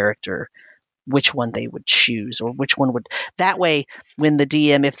particular character, which one they would choose or which one would. That way, when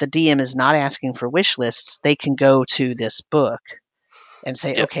if the DM is not asking for wish lists, they can go to this book and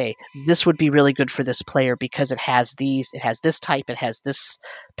say, okay, this would be really good for this player because it has this type, it has this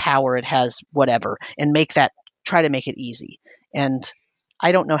power, it has whatever, and try to make it easy. And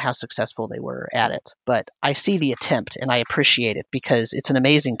I don't know how successful they were at it, but I see the attempt and I appreciate it because it's an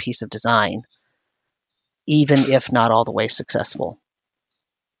amazing piece of design, even if not all the way successful.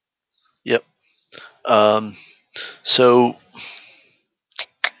 Yep. So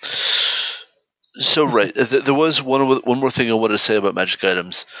right. There was one more thing I wanted to say about magic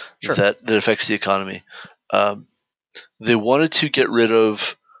items that affects the economy. They wanted to get rid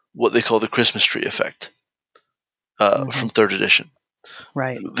of what they call the Christmas tree effect from 3rd edition.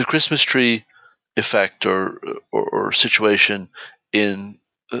 Right. The Christmas tree effect or situation in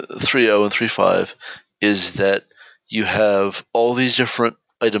 3.0 and 3.5 is that you have all these different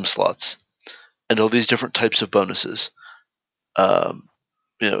item slots and all these different types of bonuses. A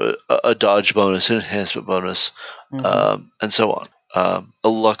dodge bonus, an enhancement bonus, and so on. a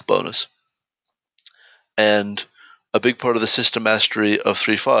luck bonus. And a big part of the system mastery of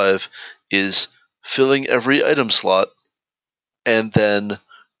 3.5 is filling every item slot and then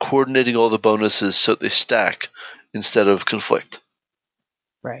coordinating all the bonuses so they stack instead of conflict.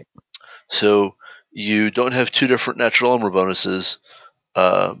 Right. So you don't have two different natural armor bonuses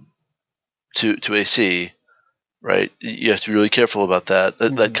to AC, right? You have to be really careful about that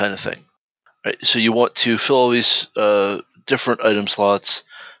kind of thing. Right. So you want to fill all these different item slots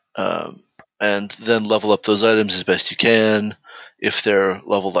and then level up those items as best you can. If they're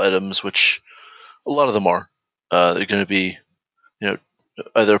leveled items, which a lot of them are, they're going to be,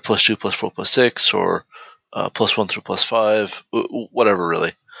 either +2, +4, +6, or +1 through +5, whatever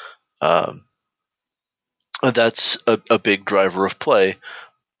really. And that's a big driver of play,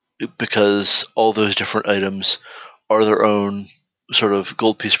 because all those different items are their own sort of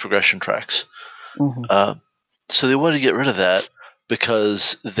gold piece progression tracks. Mm-hmm. So they wanted to get rid of that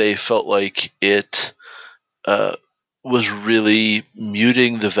because they felt like it was really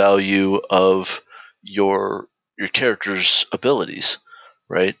muting the value of your character's abilities,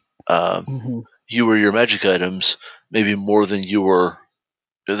 right? You were your magic items maybe more than you were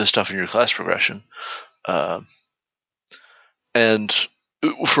the stuff in your class progression. And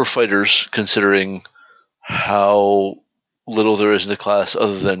for fighters, considering how little there is in the class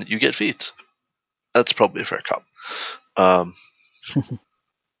other than you get feats, that's probably a fair comp.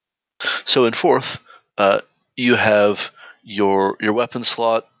 So in 4th, you have your weapon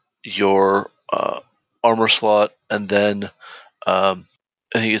slot, your armor slot, and then I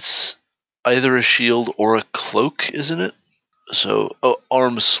think it's either a shield or a cloak, isn't it? So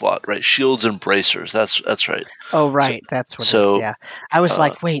arms slot, right? Shields and bracers. That's right. Oh, right. That's what it is. Yeah, I was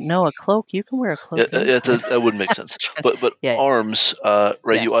like, wait, no, a cloak. You can wear a cloak. Yeah, that wouldn't make sense. But yeah. Arms, right?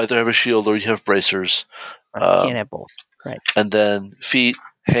 Yes. You either have a shield or you have bracers. Right. Can't have both. Right. And then feet,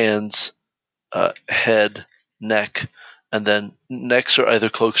 hands, head, neck, and then necks are either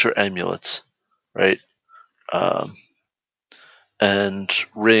cloaks or amulets, right? And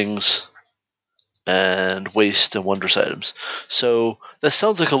rings, and waist and wondrous items. So that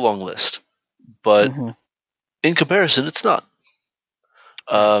sounds like a long list, but in comparison, it's not.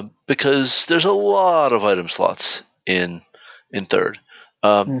 Because there's a lot of item slots in 3rd.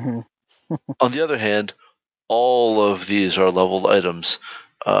 On the other hand, all of these are leveled items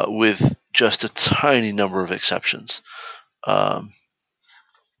with just a tiny number of exceptions.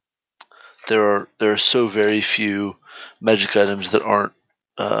 There are so very few magic items that aren't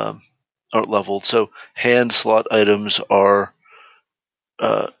leveled. So hand slot items are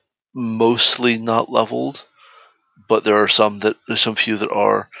mostly not leveled, but there's some few that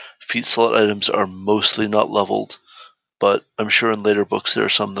are. Feat slot items are mostly not leveled, but I'm sure in later books there are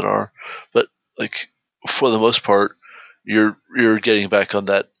some that are. But like for the most part, you're getting back on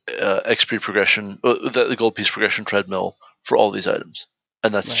that XP progression, the gold piece progression treadmill for all these items,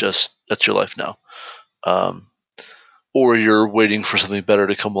 and that's right. That's your life now. Or you're waiting for something better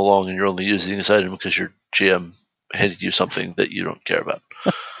to come along, and you're only using this item because your GM handed you something that you don't care about.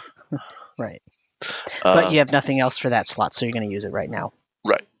 Right. But you have nothing else for that slot, so you're going to use it right now.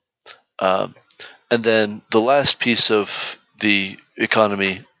 Right. And then the last piece of the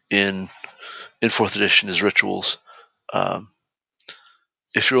economy in 4th edition is rituals.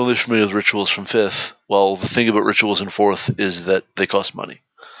 If you're only familiar with rituals from 5th, well, the thing about rituals in 4th is that they cost money.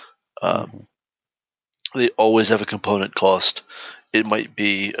 They always have a component cost. It might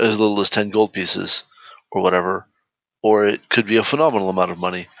be as little as 10 gold pieces or whatever, or it could be a phenomenal amount of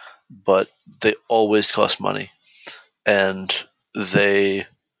money, but they always cost money. And they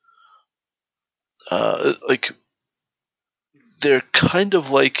they're kind of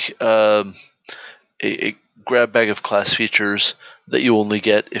like a grab bag of class features that you only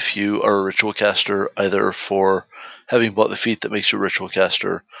get if you are a ritual caster, either for having bought the feat that makes you a ritual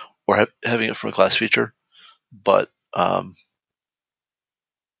caster or having it from a class feature. But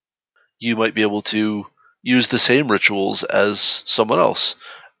you might be able to use the same rituals as someone else.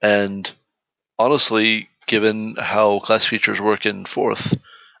 And honestly, given how class features work in 4th,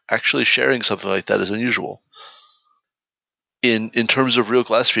 actually sharing something like that is unusual. In terms of real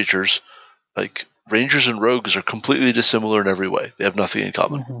class features, like Rangers and Rogues are completely dissimilar in every way. They have nothing in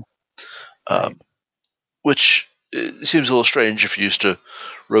common. Right. Which seems a little strange if you're used to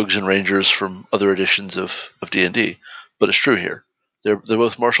Rogues and Rangers from other editions of D&D, but it's true here. They're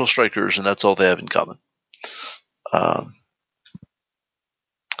both martial strikers, and that's all they have in common.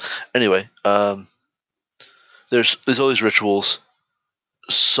 Anyway, there's all these rituals.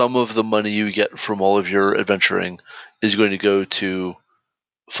 Some of the money you get from all of your adventuring is going to go to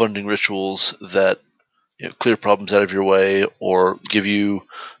funding rituals that clear problems out of your way or give you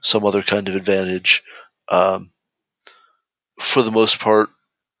some other kind of advantage. For the most part,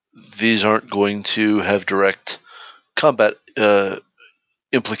 these aren't going to have direct combat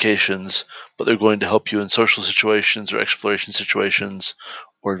implications, but they're going to help you in social situations or exploration situations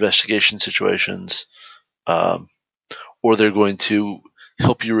or investigation situations, or they're going to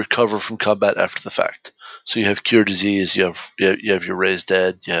help you recover from combat after the fact. So you have cure disease, you have your raise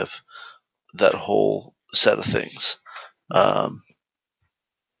dead, you have that whole set of things,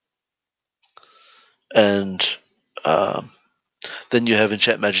 and then you have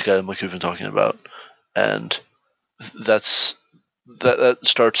enchant magic item like we've been talking about, and that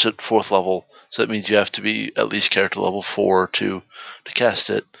starts at 4th level, so that means you have to be at least character level 4 to cast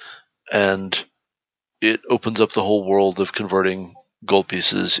it, and it opens up the whole world of converting gold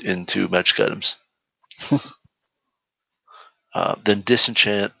pieces into magic items. Then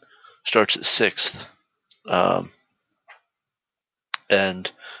disenchant starts at 6th,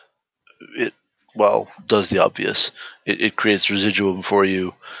 and it does the obvious. It creates residuum for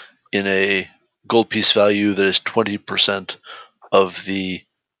you in a gold piece value that is 20% of the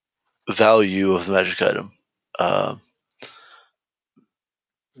value of the magic item,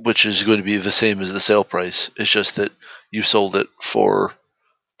 which is going to be the same as the sale price. It's just that you sold it for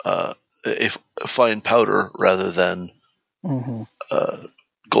a fine powder rather than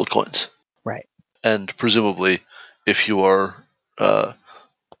gold coins. Right. And presumably, if you are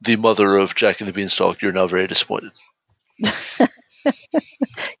the mother of Jack and the Beanstalk, you're now very disappointed.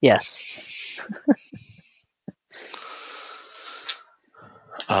 Yes.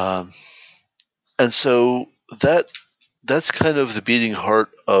 And so that's kind of the beating heart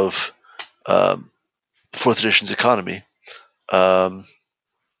of 4th edition's economy.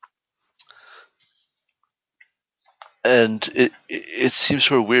 And it seems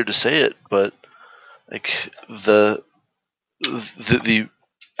sort of weird to say it, but like the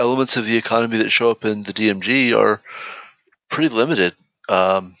elements of the economy that show up in the DMG are pretty limited.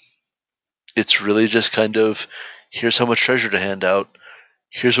 It's really just kind of, here's how much treasure to hand out.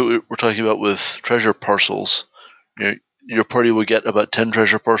 Here's what we're talking about with treasure parcels. Your party will get about 10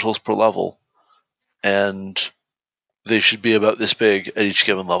 treasure parcels per level, and they should be about this big at each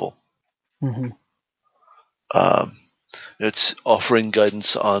given level. It's offering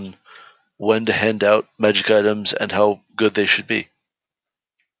guidance on when to hand out magic items and how good they should be.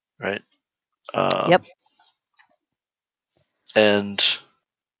 Right? Yep. And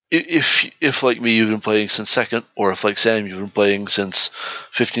if like me, you've been playing since 2nd, or if like Sam, you've been playing since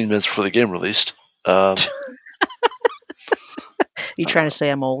 15 minutes before the game released. You trying to say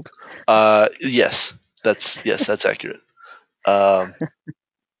I'm old? Yes, that's accurate.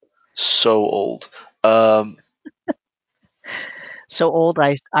 So old. So old.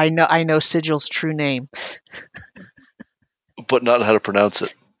 I know Sigil's true name, but not how to pronounce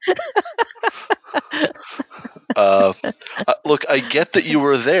it. Look, I get that you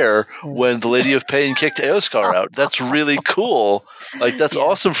were there when the Lady of Pain kicked Eoskar out. That's really cool. Like, that's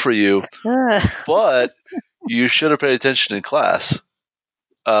awesome for you. But you should have paid attention in class.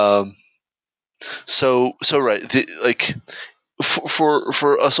 So right.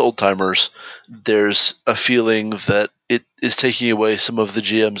 For us old timers, there's a feeling that it is taking away some of the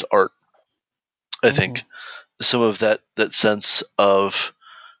GM's art. I think some of that sense of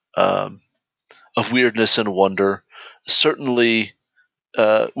weirdness and wonder. Certainly,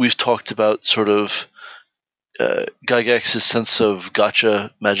 we've talked about sort of Gygax's sense of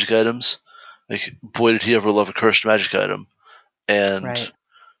gotcha magic items. Like, boy, did he ever love a cursed magic item. And right.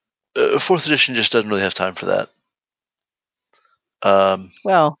 4th edition just doesn't really have time for that.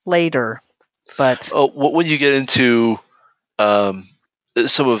 Well, later, but when you get into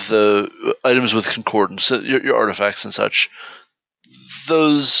some of the items with concordance, your artifacts and such,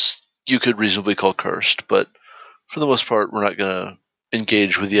 those you could reasonably call cursed, but for the most part, we're not going to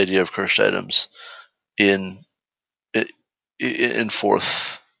engage with the idea of cursed items in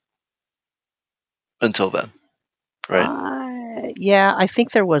 4th until then, right? Yeah, I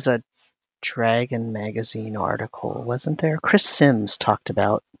think there was a Dragon Magazine article, wasn't there? Chris Sims talked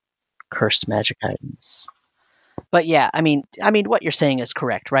about cursed magic items. But yeah, I mean, what you're saying is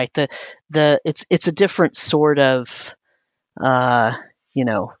correct, right? It's a different sort of,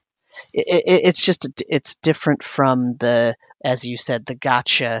 it's different from the, as you said, the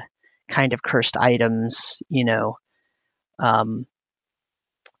gotcha kind of cursed items,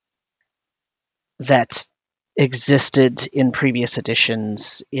 that existed in previous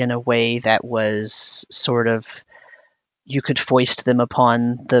editions in a way that was sort of, you could foist them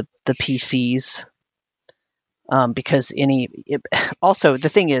upon the PCs. Because also the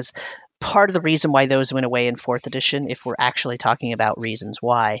thing is, part of the reason why those went away in 4th edition, if we're actually talking about reasons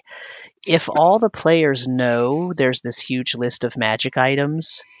why. If all the players know there's this huge list of magic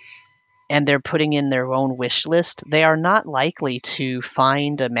items and they're putting in their own wish list, they are not likely to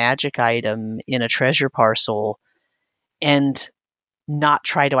find a magic item in a treasure parcel and not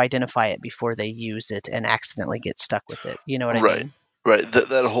try to identify it before they use it and accidentally get stuck with it. You know what I mean? Right.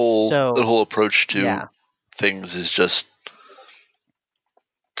 That whole approach to things is just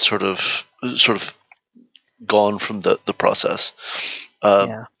sort of gone from the process.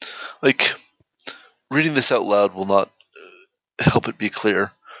 Like, reading this out loud will not help it be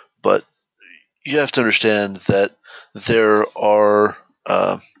clear, but you have to understand that there are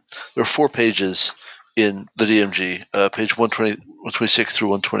 4 pages in the DMG, page 126 through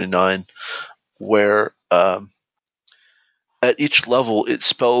 129, where at each level it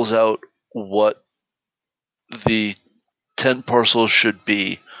spells out what the tent parcel should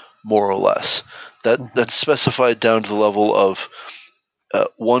be, more or less. That's specified down to the level of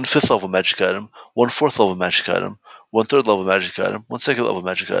 1 5th level magic item, 1 4th level magic item, 1 3rd level magic item, 1 2nd level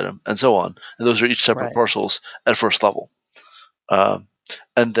magic item, and so on. And those are each separate parcels at 1st level.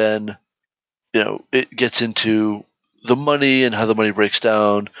 And then, it gets into the money and how the money breaks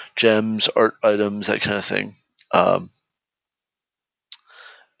down, gems, art items, that kind of thing.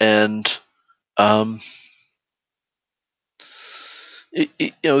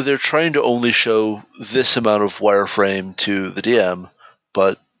 They're trying to only show this amount of wireframe to the DM,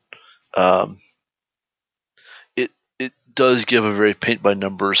 but it does give a very paint by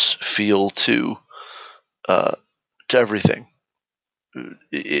numbers feel to everything,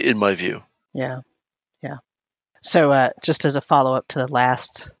 in my view. Yeah. So just as a follow up to the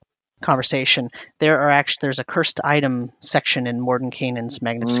last conversation, there's a cursed item section in Mordenkainen's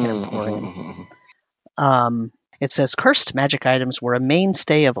Magnificent Emporium. It says, cursed magic items were a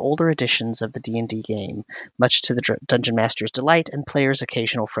mainstay of older editions of the D&D game, much to the Dungeon Master's delight and players'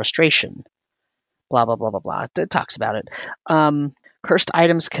 occasional frustration. Blah, blah, blah, blah, blah. It talks about it. Cursed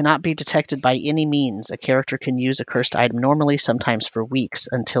items cannot be detected by any means. A character can use a cursed item normally, sometimes for weeks,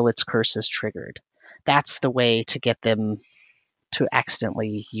 until its curse is triggered. That's the way to get them to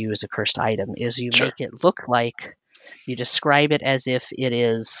accidentally use a cursed item, is you make it look like, you describe it as if it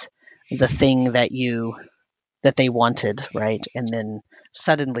is the thing that they wanted, right? And then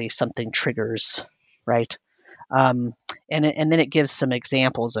suddenly something triggers, right? And then it gives some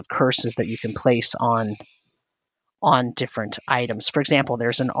examples of curses that you can place on different items. For example,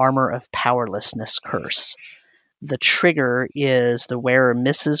 there's an Armor of Powerlessness curse. The trigger is the wearer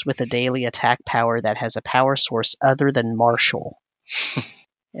misses with a daily attack power that has a power source other than martial.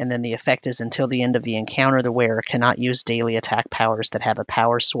 And then the effect is, until the end of the encounter, the wearer cannot use daily attack powers that have a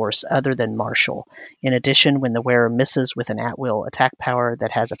power source other than martial. In addition, when the wearer misses with an at-will attack power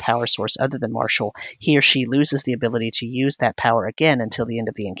that has a power source other than martial, he or she loses the ability to use that power again until the end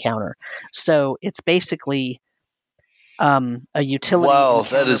of the encounter. So it's basically a utility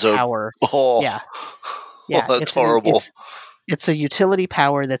power. Yeah, that's horrible. It's a utility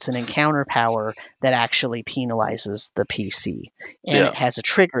power that's an encounter power that actually penalizes the PC. And it has a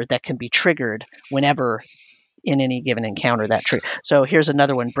trigger that can be triggered whenever in any given encounter that trigger. So here's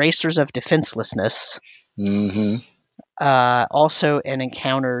another one, Bracers of Defenselessness. Also an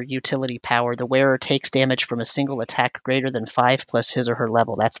encounter utility power. The wearer takes damage from a single attack greater than 5 plus his or her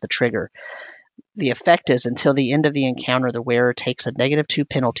level. That's the trigger. The effect is, until the end of the encounter, the wearer takes a -2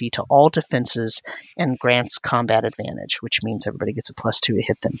 penalty to all defenses and grants combat advantage, which means everybody gets a +2 to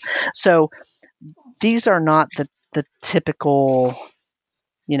hit them. So these are not the typical,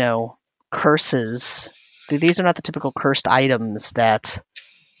 curses. These are not the typical cursed items that,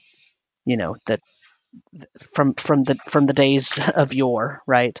 that from the days of yore,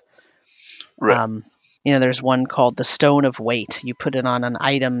 right? Right. There's one called the Stone of Weight. You put it on an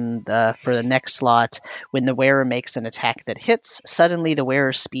item for the next slot. When the wearer makes an attack that hits, suddenly the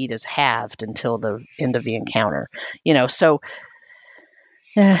wearer's speed is halved until the end of the encounter. So.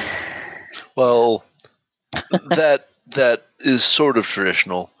 Well, that is sort of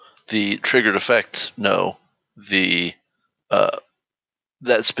traditional. The triggered effect, no. The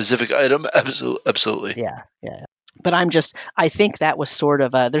that specific item, absolutely. Yeah. But I think that was sort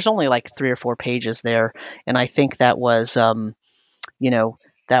of there's only like 3 or 4 pages there, and I think that was, that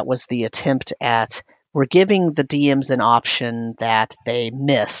was the attempt at, we're giving the DMs an option that they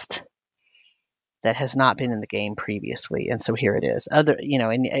missed that has not been in the game previously, and so here it is. And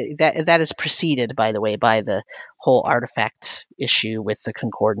that is preceded, by the way, by the whole artifact issue with the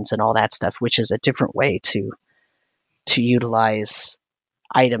concordance and all that stuff, which is a different way to utilize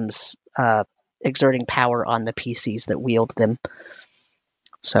items exerting power on the PCs that wield them.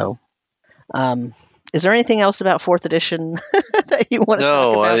 So, Is there anything else about 4th edition that you want to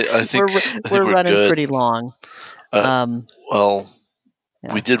talk about? I think we're running good. pretty long. Well,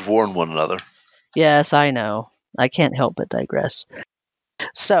 yeah. we did warn one another. Yes, I know. I can't help but digress.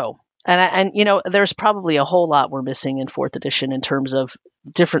 So, and there's probably a whole lot we're missing in 4th edition in terms of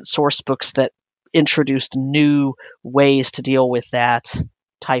different source books that introduced new ways to deal with that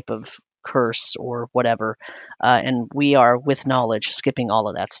type of curse or whatever. And we are, with knowledge, skipping all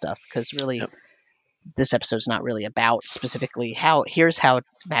of that stuff because really, this episode's not really about specifically here's how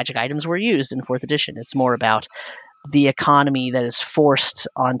magic items were used in 4th edition. It's more about the economy that is forced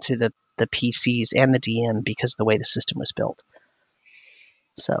onto the PCs and the DM because of the way the system was built.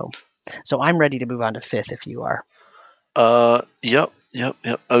 So I'm ready to move on to 5th if you are. Yep.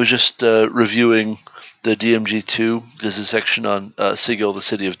 I was just reviewing the DMG2. There's a section on Sigil, the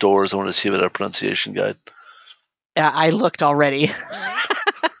City of Doors. I want to see about our pronunciation guide. I looked already.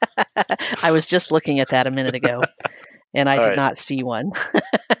 I was just looking at that a minute ago, and I did not see one.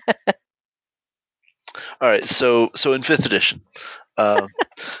 All right, so in 5th edition.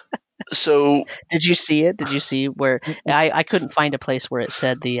 So did you see it? Did you see where I couldn't find a place where it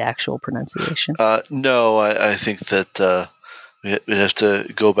said the actual pronunciation? No, I think that we have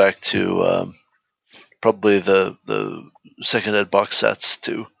to go back to probably the 2nd ed box sets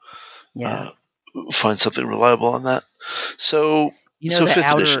to find something reliable on that. So the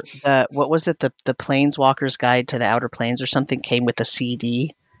 5th edition. What was it? The Planeswalker's Guide to the Outer Planes or something came with a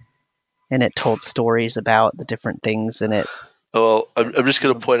CD, and it told stories about the different things in it. Well, I'm just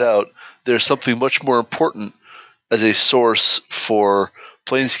going to point out there's something much more important as a source for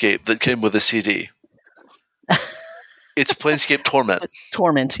Planescape that came with a CD. It's Planescape Torment.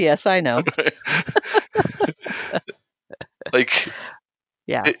 Torment, yes, I know.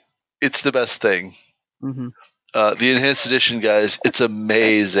 It's the best thing. Mm-hmm. The Enhanced Edition, guys, it's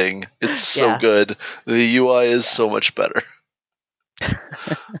amazing. It's so good. The UI is so much better.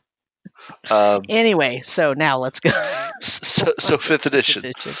 Anyway, so now let's go. So 5th edition.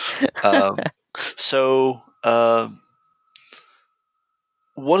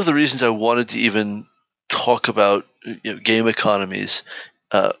 One of the reasons I wanted to even talk about game economies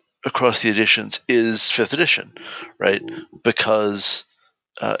across the editions is 5th edition, right? Because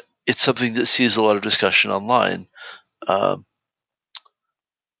it's something that sees a lot of discussion online.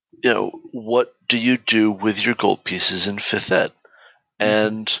 What do you do with your gold pieces in 5th ed?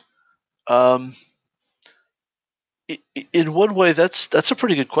 And in one way, that's a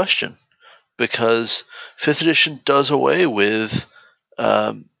pretty good question, because 5th edition does away with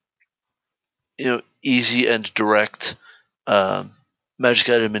easy and direct magic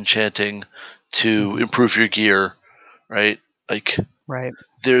item enchanting to improve your gear, right?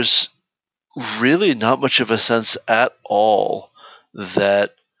 There's really not much of a sense at all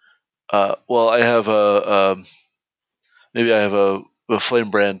that I have maybe I have a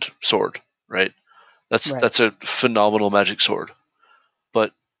Flamebrand sword, right? That's a phenomenal magic sword,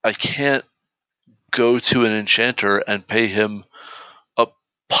 but I can't go to an enchanter and pay him a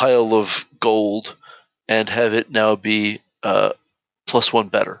pile of gold and have it now be +1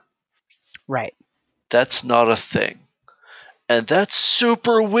 better. Right. That's not a thing. And that's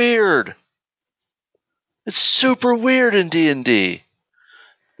super weird. It's super weird in D&D.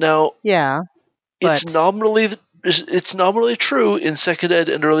 Now, it's nominally true in 2nd ed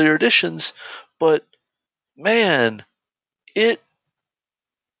and earlier editions, but man, it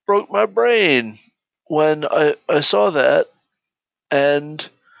broke my brain when I saw that, and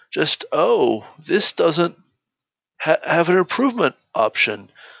just, this doesn't have an improvement option.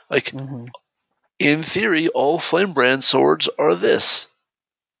 In theory, all Flamebrand swords are this.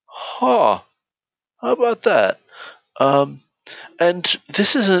 How about that? And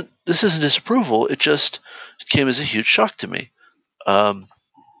this isn't disapproval. It just came as a huge shock to me. And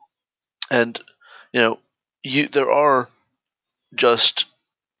there are just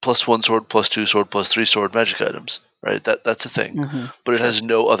 +1 sword, +2 sword, +3 sword magic items, right? That's a thing, but it has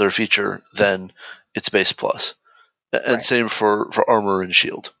no other feature than its base plus, and same for armor and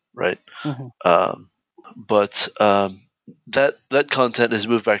shield, right? But that content has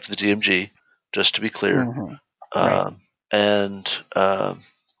moved back to the DMG, just to be clear.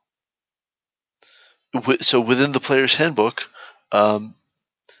 So within the player's handbook,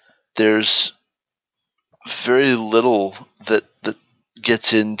 there's very little that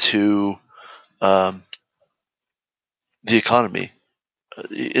gets into the economy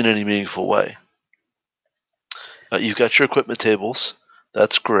in any meaningful way. You've got your equipment tables.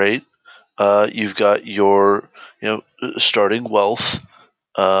 That's great. You've got your starting wealth,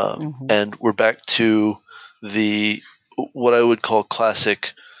 and we're back to what I would call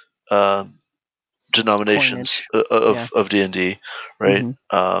classic denominations Coinage. of D&D, right?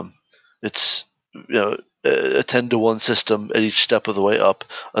 It's a 10-to-1 system at each step of the way up.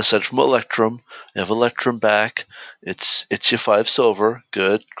 Aside from Electrum, you have Electrum back. It's your 5 silver.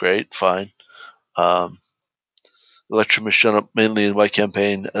 Good, great, fine. Electrum has shown up mainly in my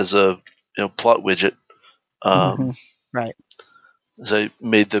campaign as a plot widget. Right. As I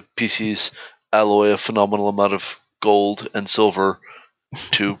made the PCs alloy a phenomenal amount of gold and silver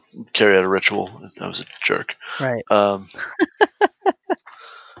to carry out a ritual. I was a jerk. Right.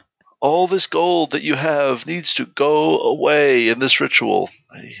 All this gold that you have needs to go away in this ritual.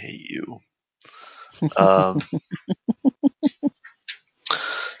 I hate you.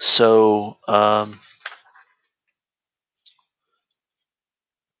 So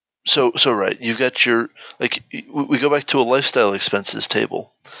right, you've got your, like, we go back to a lifestyle expenses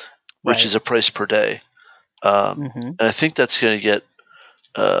table, which is a price per day. And I think that's going to get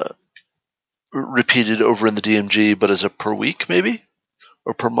repeated over in the DMG, but as a per week maybe,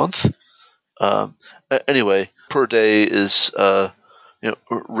 or per month. Anyway, per day is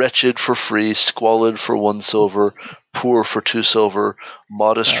wretched for free, squalid for 1 silver, poor for 2 silver,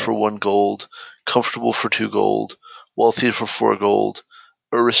 modest for 1 gold, comfortable for 2 gold, wealthy for 4 gold,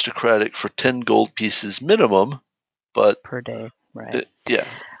 aristocratic for 10 gold pieces minimum, but per day, right?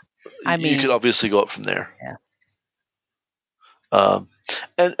 I mean, you could obviously go up from there. Yeah.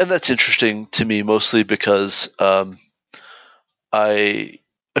 And that's interesting to me, mostly because I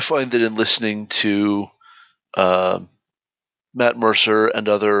find that in listening to Matt Mercer and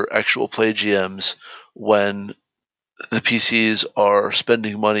other actual play GMs, when the PCs are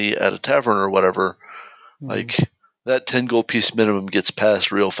spending money at a tavern or whatever, like that 10 gold piece minimum gets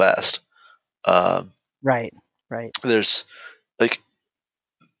passed real fast. Right. There's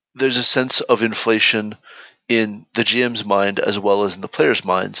a sense of inflation in the GM's mind as well as in the players'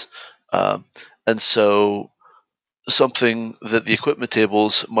 minds. And so something that the equipment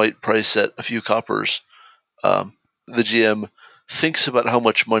tables might price at a few coppers, the GM thinks about how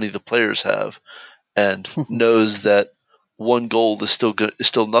much money the players have and knows that 1 gold is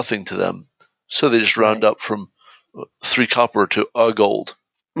still nothing to them. So they just round up from 3 copper to a gold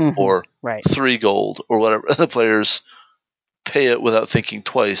or 3 gold or whatever. The players pay it without thinking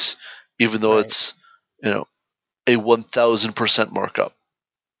twice, even though it's a 1,000% markup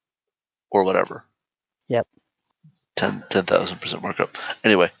or whatever. Yep. 10,000% markup.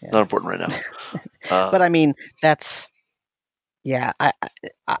 Anyway, not important right now. But I mean, that's I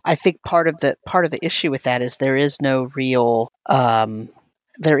think part of the issue with that is there is no real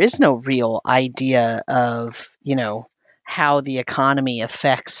idea of how the economy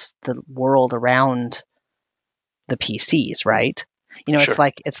affects the world around the PCs, right?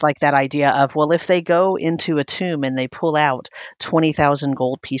 Sure. It's like that idea of, well, if they go into a tomb and they pull out 20,000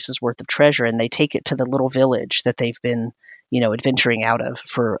 gold pieces worth of treasure and they take it to the little village that they've been adventuring out of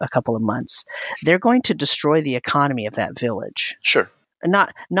for a couple of months, they're going to destroy the economy of that village. Sure.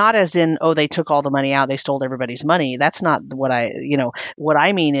 Not as in, oh, they took all the money out, they stole everybody's money. That's not what what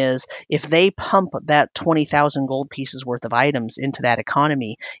I mean is, if they pump that 20,000 gold pieces worth of items into that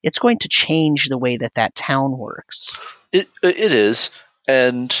economy, it's going to change the way that town works. It is.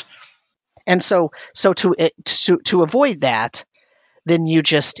 And so to avoid that, then you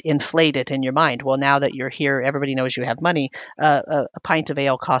just inflate it in your mind. Well, now that you're here, everybody knows you have money. A pint of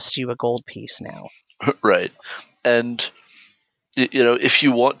ale costs you a gold piece now. Right. And if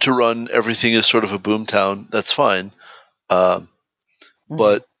you want to run everything as sort of a boomtown, that's fine. But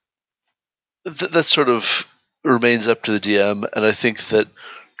that sort of remains up to the DM, and I think that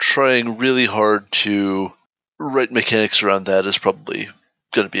trying really hard to write mechanics around that is probably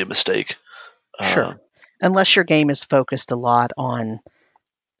going to be a mistake. Sure. Unless your game is focused a lot on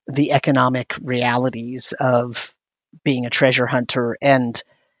the economic realities of being a treasure hunter and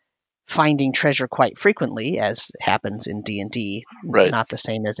finding treasure quite frequently, as happens in D&D, not the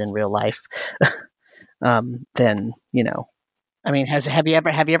same as in real life, then, I mean, have you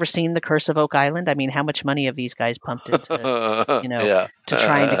ever seen The Curse of Oak Island? I mean, how much money have these guys pumped into, to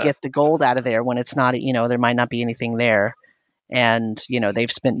trying to get the gold out of there when it's not, there might not be anything there. And,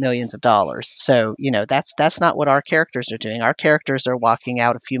 they've spent millions of dollars. So, that's not what our characters are doing. Our characters are walking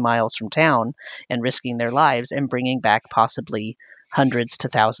out a few miles from town and risking their lives and bringing back possibly hundreds to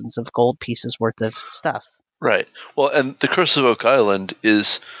thousands of gold pieces worth of stuff. Right. Well, and The Curse of Oak Island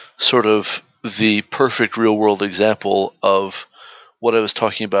is sort of the perfect real-world example of what I was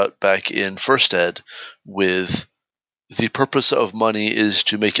talking about back in First Ed, with the purpose of money is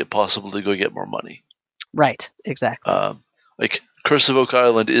to make it possible to go get more money. Right. Exactly. Curse of Oak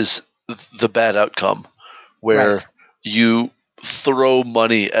Island is the bad outcome, where you throw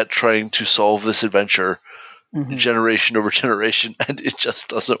money at trying to solve this adventure Mhm. generation over generation, and it just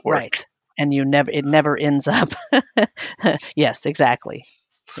doesn't work. Right. And it never ends up. Yes, exactly.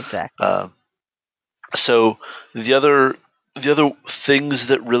 So the other things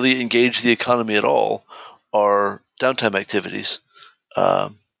that really engage the economy at all are downtime activities,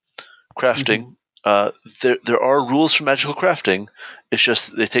 crafting. There are rules for magical crafting. It's just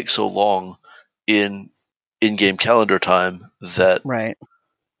that they take so long in-game calendar time that Right.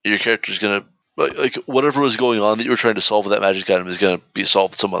 your character's gonna like whatever was going on that you were trying to solve with that magic item is gonna be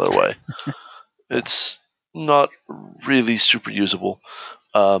solved some other way. It's not really super usable.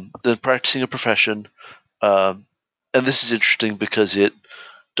 Then practicing a profession, and this is interesting because it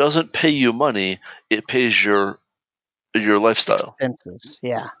doesn't pay you money; it pays your lifestyle. Expenses,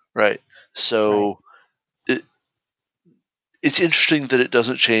 yeah. Right. So it's interesting that it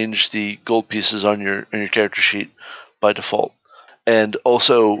doesn't change the gold pieces on your character sheet by default, and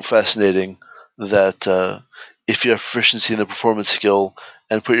also fascinating that if you have proficiency in the performance skill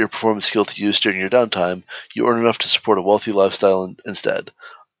and put your performance skill to use during your downtime, you earn enough to support a wealthy lifestyle instead.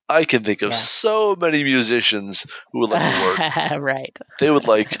 I can think of so many musicians who would like a word. Right. They would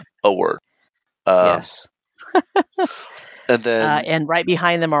like a word. Yes. And then and right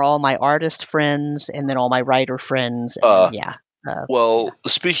behind them are all my artist friends, and then all my writer friends. And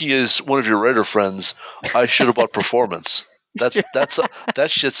speaking as one of your writer friends, I should have bought performance. That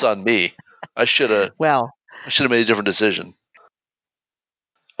shit's on me. I should have made a different decision.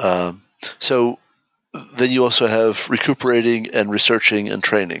 So then you also have recuperating and researching and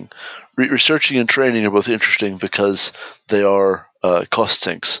training. Researching and training are both interesting because they are cost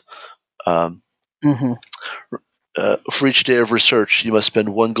sinks. For each day of research, you must spend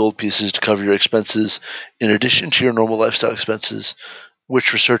 1 gold pieces to cover your expenses in addition to your normal lifestyle expenses,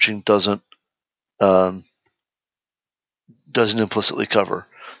 which researching doesn't implicitly cover.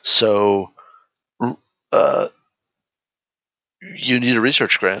 So you need a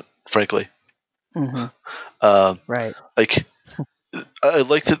research grant, frankly. Right. Like, I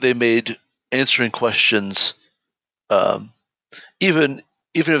like that they made answering questions, even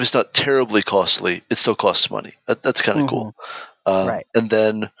if it's not terribly costly, it still costs money. That's kind of cool. Right. And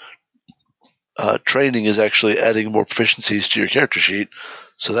then training is actually adding more proficiencies to your character sheet,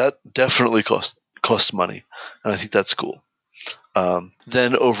 so that definitely costs money, and I think that's cool.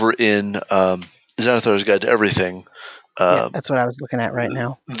 Then over in Xanathar's Guide to Everything, that's what I was looking at right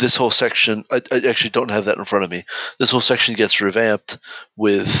now. This whole section, I actually don't have that in front of me. This whole section gets revamped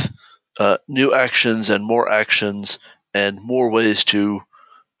with new actions and more ways to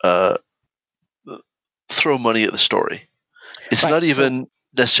throw money at the story. It's not even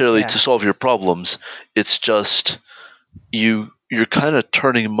necessarily to solve your problems. It's just you're kind of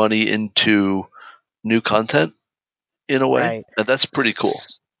turning money into new content in a way, and that's pretty cool.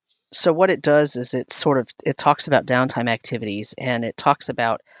 So what it does is it talks about downtime activities, and it talks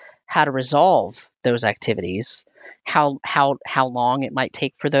about how to resolve those activities, how long it might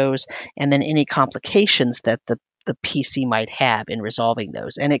take for those, and then any complications that the PC might have in resolving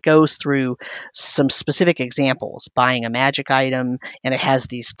those. And it goes through some specific examples, buying a magic item, and it has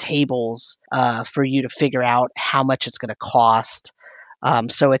these tables for you to figure out how much it's going to cost.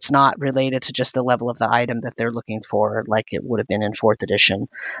 So it's not related to just the level of the item that they're looking for, like it would have been in 4th edition.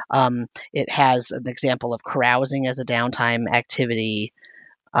 It has an example of carousing as a downtime activity,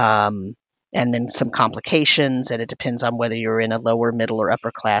 and then some complications, and it depends on whether you're in a lower, middle, or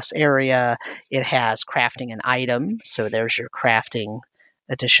upper class area. It has crafting an item, so there's your crafting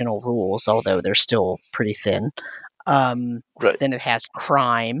additional rules, although they're still pretty thin. Then it has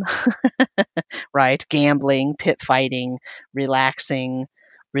crime, right? Gambling, pit fighting, relaxing,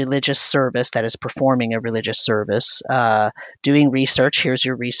 religious service, that is performing a religious service, doing research. Here's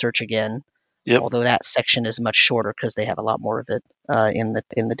your research again. Yep. Although that section is much shorter because they have a lot more of it in the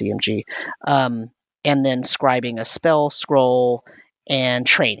DMG. And then scribing a spell scroll and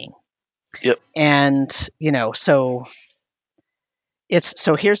training. Yep. And so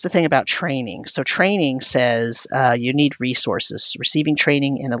here's the thing about training. So training says you need resources. Receiving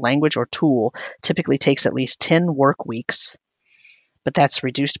training in a language or tool typically takes at least 10 work weeks, but that's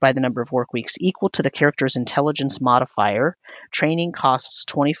reduced by the number of work weeks equal to the character's intelligence modifier. Training costs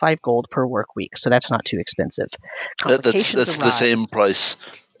 25 gold per work week, so that's not too expensive. That's the same price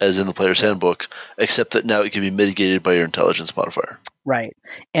as in the player's handbook, except that now it can be mitigated by your intelligence modifier. Right.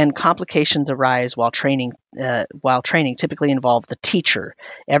 And complications arise while training. While training typically involve the teacher.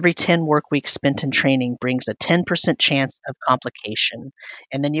 Every 10 work weeks spent in training brings a 10% chance of complication.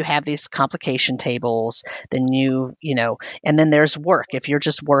 And then you have these complication tables. Then and then there's work. If you're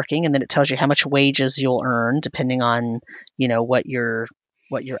just working, and then it tells you how much wages you'll earn depending on, what your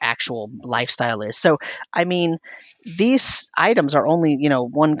actual lifestyle is. So, I mean, these items are only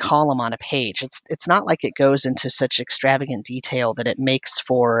one column on a page. It's not like it goes into such extravagant detail that it makes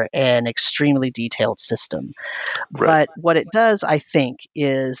for an extremely detailed system. Right. But what it does, I think,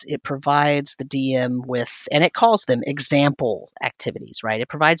 is it provides the DM with, and it calls them example activities, right? It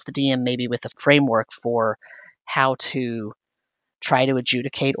provides the DM maybe with a framework for how to try to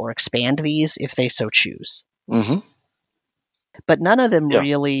adjudicate or expand these if they so choose. Mm-hmm. But none of them Yeah.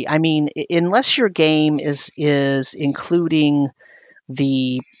 really, I mean, unless your game is including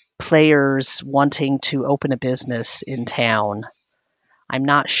the players wanting to open a business in town, I'm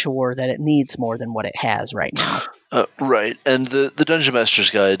not sure that it needs more than what it has right now. Right, and the Dungeon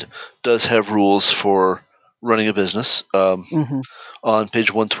Master's Guide does have rules for running a business on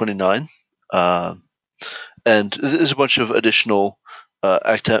page 129, and there's a bunch of additional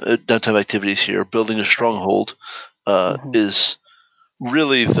downtime activities here. Building a stronghold is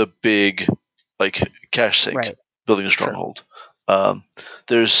really the big cash sink. Right. Building a stronghold. Sure.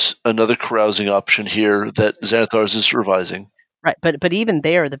 There's another carousing option here that Xanathars is revising. Right, but even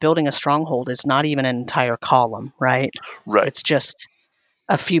there, the building a stronghold is not even an entire column, right? Right. It's just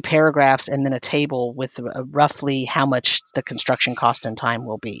a few paragraphs and then a table with roughly how much the construction cost and time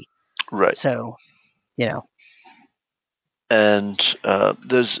will be. Right. So, And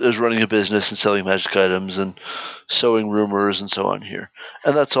there's running a business and selling magic items and sowing rumors and so on here,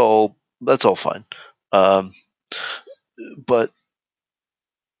 and that's all fine. But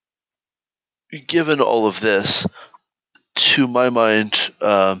given all of this, to my mind,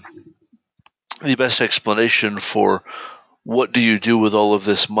 the best explanation for what do you do with all of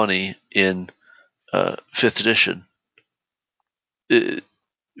this money in 5th edition,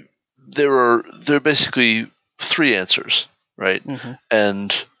 there are basically 3 answers, right?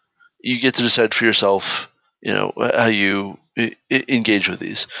 And you get to decide for yourself, how you engage with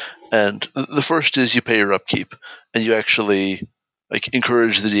these. And the first is you pay your upkeep, and you actually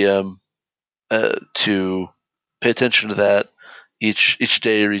encourage the DM to pay attention to that each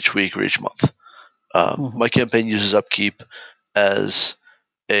day or each week or each month. My campaign uses upkeep as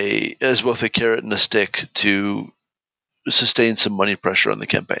both a carrot and a stick to sustain some money pressure on the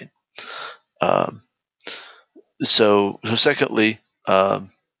campaign. So secondly,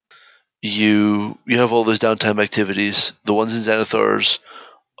 you have all those downtime activities. The ones in Xanathars,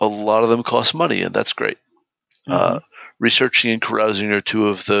 a lot of them cost money, and that's great. Researching and carousing are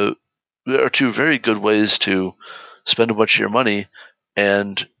two very good ways to spend a bunch of your money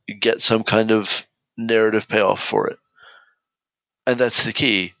and get some kind of narrative payoff for it. And that's the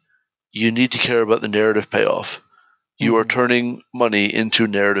key. You need to care about the narrative payoff. You are turning money into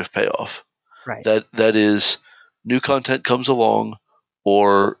narrative payoff. Right. That is, new content comes along,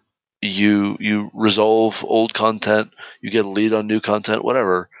 or you resolve old content, you get a lead on new content,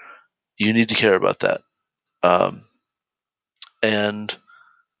 whatever. You need to care about that. And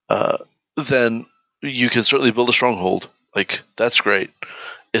then you can certainly build a stronghold. That's great.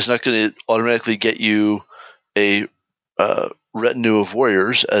 It's not going to automatically get you a retinue of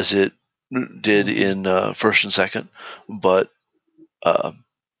warriors as it did in 1st and 2nd, but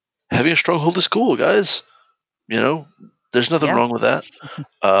having a stronghold is cool, guys. There's nothing wrong with that.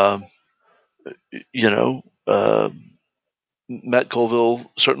 Matt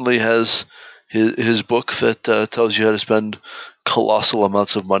Colville certainly has his book that tells you how to spend colossal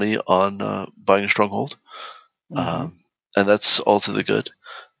amounts of money on buying a stronghold, and that's all to the good.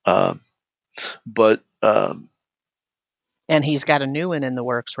 But and he's got a new one in the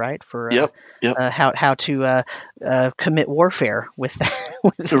works, right? For yep. How to commit warfare with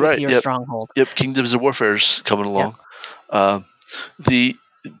with your stronghold. Yep, Kingdoms of Warfare's coming along.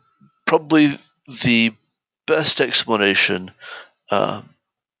 Probably the best explanation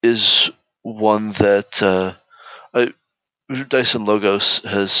is one that Dyson Logos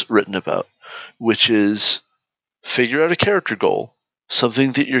has written about, which is figure out a character goal,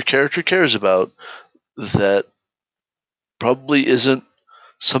 something that your character cares about that probably isn't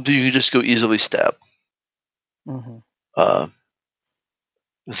something you can just go easily stab.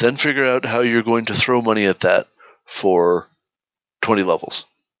 Then figure out how you're going to throw money at that for 20 levels.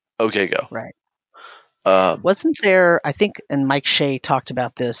 Okay, go. Right. Wasn't there, I think, and Mike Shea talked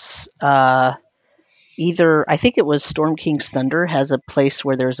about this, I think it was Storm King's Thunder has a place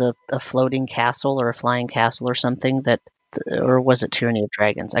where there's a floating castle or a flying castle or something that or was it Tyranny of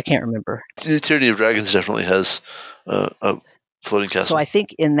Dragons? I can't remember. Tyranny of Dragons definitely has a floating castle. So I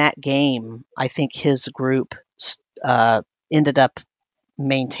think in that game, I think his group ended up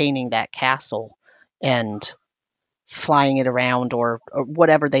maintaining that castle and flying it around or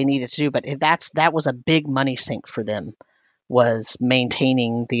whatever they needed to do. But that was a big money sink for them, was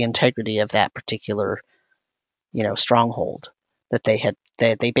maintaining the integrity of that particular, stronghold that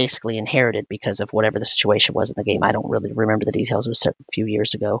they basically inherited because of whatever the situation was in the game. I don't really remember the details. It was a few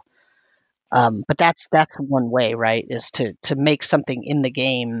years ago. But that's one way, right? Is to make something in the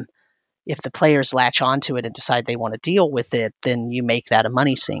game. If the players latch onto it and decide they want to deal with it, then you make that a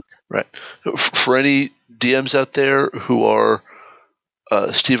money sink. Right. For any DMs out there who are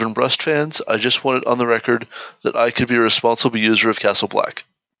Stephen Brust fans, I just want it on the record that I could be a responsible user of Castle Black.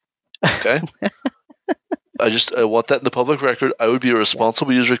 Okay? I want that in the public record. I would be a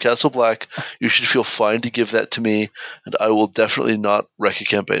responsible user of Castle Black. You should feel fine to give that to me, and I will definitely not wreck a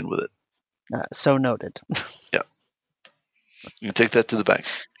campaign with it. So noted. Yeah. You can take that to the bank.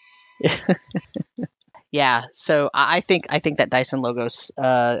 Yeah, so I think that Dyson Logos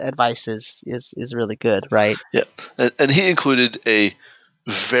advice is really good, right? Yeah, and he included a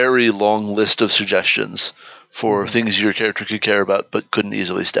very long list of suggestions for things your character could care about but couldn't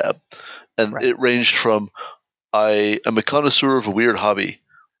easily stab, and it ranged from I am a connoisseur of a weird hobby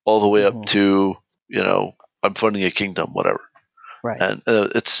all the way up to I'm funding a kingdom, whatever. Right, and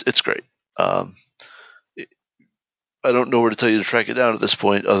it's great. I don't know where to tell you to track it down at this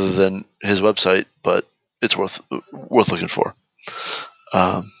point, other than his website, but it's worth looking for.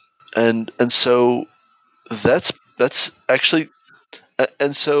 And so that's actually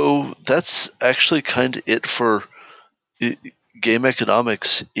kind of it for game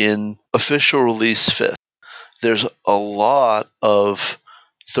economics in official release 5th. There's a lot of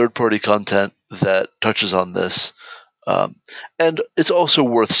third-party content that touches on this. And it's also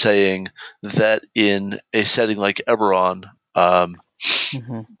worth saying that in a setting like Eberron, you're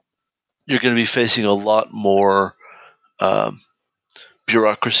going to be facing a lot more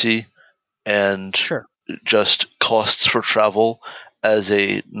bureaucracy and just costs for travel as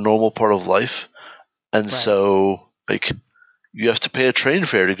a normal part of life. And so, you have to pay a train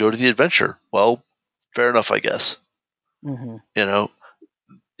fare to go to the adventure. Well, fair enough, I guess. You're going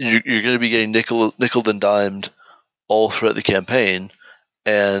to be getting nickeled and dimed all throughout the campaign,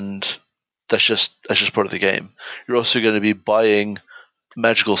 and that's just part of the game. You're also going to be buying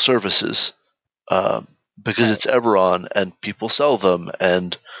magical services because it's Eberron and people sell them,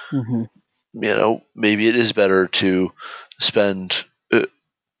 and maybe it is better to spend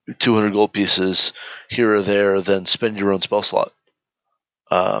 200 gold pieces here or there than spend your own spell slot,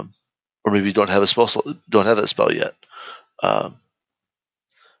 or maybe you don't have a spell slot, don't have that spell yet.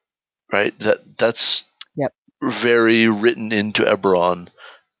 Right? That's very written into Eberron,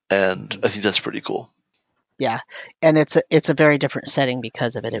 and I think that's pretty cool. Yeah, and it's a very different setting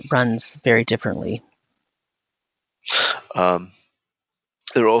because of it. It runs very differently.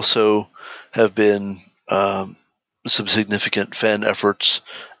 There also have been some significant fan efforts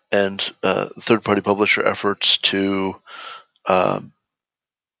and third-party publisher efforts to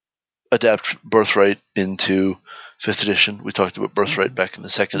adapt Birthright into 5th edition. We talked about Birthright back in the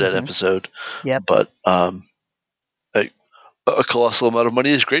second ed episode. Yep. But a colossal amount of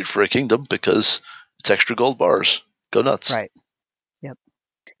money is great for a kingdom because it's extra gold bars. Go nuts. Right. Yep.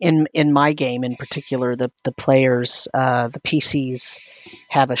 In my game in particular, the players, the PCs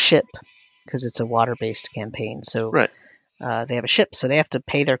have a ship because it's a water-based campaign. So they have a ship, so they have to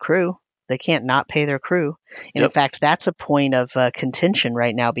pay their crew. They can't not pay their crew. And in fact, that's a point of contention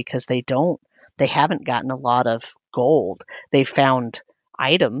right now because they haven't gotten a lot of gold. They found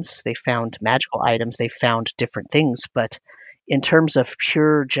items, they found magical items, they found different things, but in terms of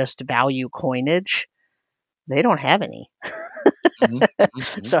pure just value coinage, they don't have any.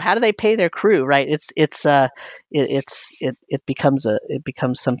 So how do they pay their crew? Right? It becomes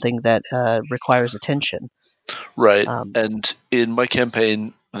something that requires attention. Right. And in my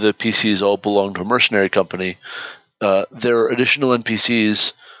campaign, the PCs all belong to a mercenary company. There are additional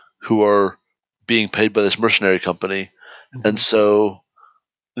NPCs who are being paid by this mercenary company, and so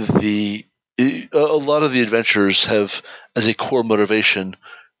a lot of the adventurers have as a core motivation,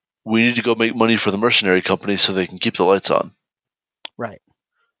 we need to go make money for the mercenary company so they can keep the lights on. Right.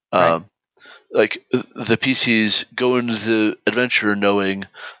 Like the PCs go into the adventure knowing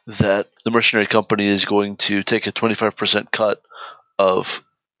that the mercenary company is going to take a 25% cut of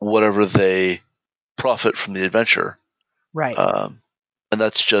whatever they profit from the adventure. Right. And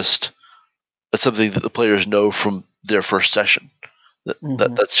that's something that the players know from their first session.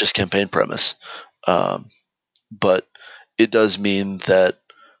 That's just campaign premise. But it does mean that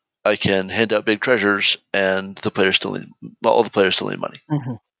I can hand out big treasures, and all the players still need money.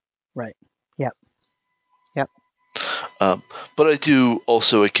 Mm-hmm. Right. Yep. But I do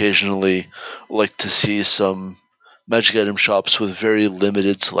also occasionally like to see some magic item shops with very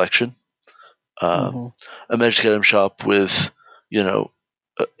limited selection. A magic item shop with,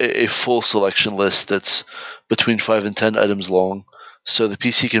 a full selection list that's between 5 and 10 items long, so the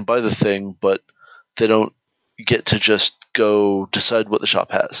PC can buy the thing, but they don't get to just go decide what the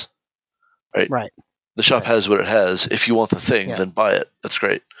shop has. Right. The shop has what it has. If you want the thing, then buy it. That's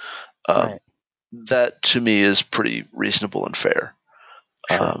great. That to me is pretty reasonable and fair.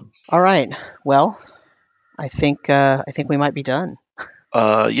 Sure. All right. Well, I think we might be done.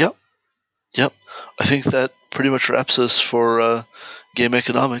 Yep. I think that pretty much wraps us for game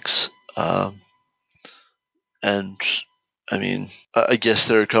economics. And I mean, I guess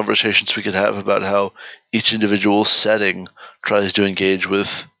there are conversations we could have about how each individual setting tries to engage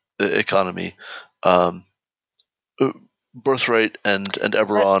with the economy. Birthright and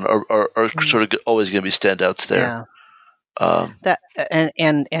Eberron are sort of always going to be standouts there. That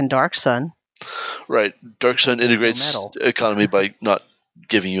and Dark Sun. Right, Dark Sun integrates economy by not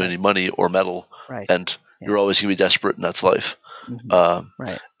giving you any money or metal, and you're always going to be desperate, and that's life.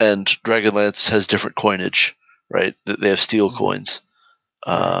 And Dragonlance has different coinage, right? They have steel coins.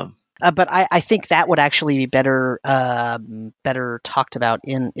 But I think that would actually be better talked about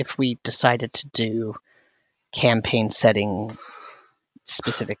if we decided to do campaign setting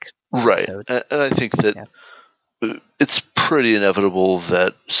specific episodes. And I think that it's pretty inevitable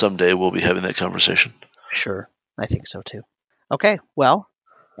that someday we'll be having that conversation. Sure, I think so too. Okay, well,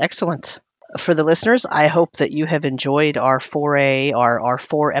 excellent. For the listeners, I hope that you have enjoyed our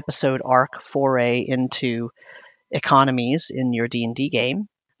 4-episode arc foray into economies in your D&D game.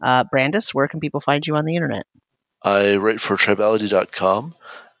 Brandis, where can people find you on the internet? I write for Tribality.com,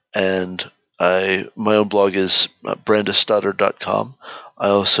 and my own blog is brandisstoddard.com. I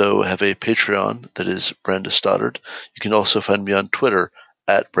also have a Patreon that is Brandis Stoddard. You can also find me on Twitter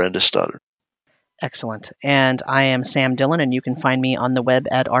at Brandis Stoddard. Excellent. And I am Sam Dillon, and you can find me on the web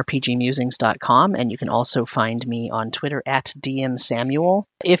at rpgmusings.com, and you can also find me on Twitter at DMSamuel.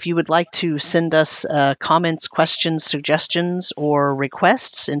 If you would like to send us comments, questions, suggestions, or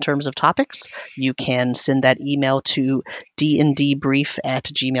requests in terms of topics, you can send that email to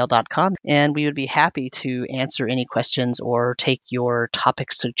dndbrief@gmail.com, and we would be happy to answer any questions or take your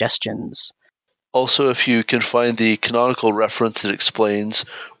topic suggestions. Also, if you can find the canonical reference that explains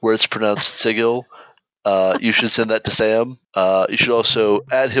where it's pronounced Sigil, you should send that to Sam. You should also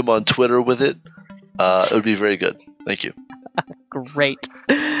add him on Twitter with it. It would be very good. Thank you. Great.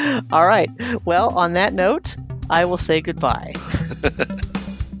 All right. Well, on that note, I will say goodbye.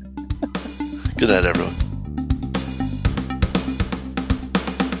 Good night, everyone.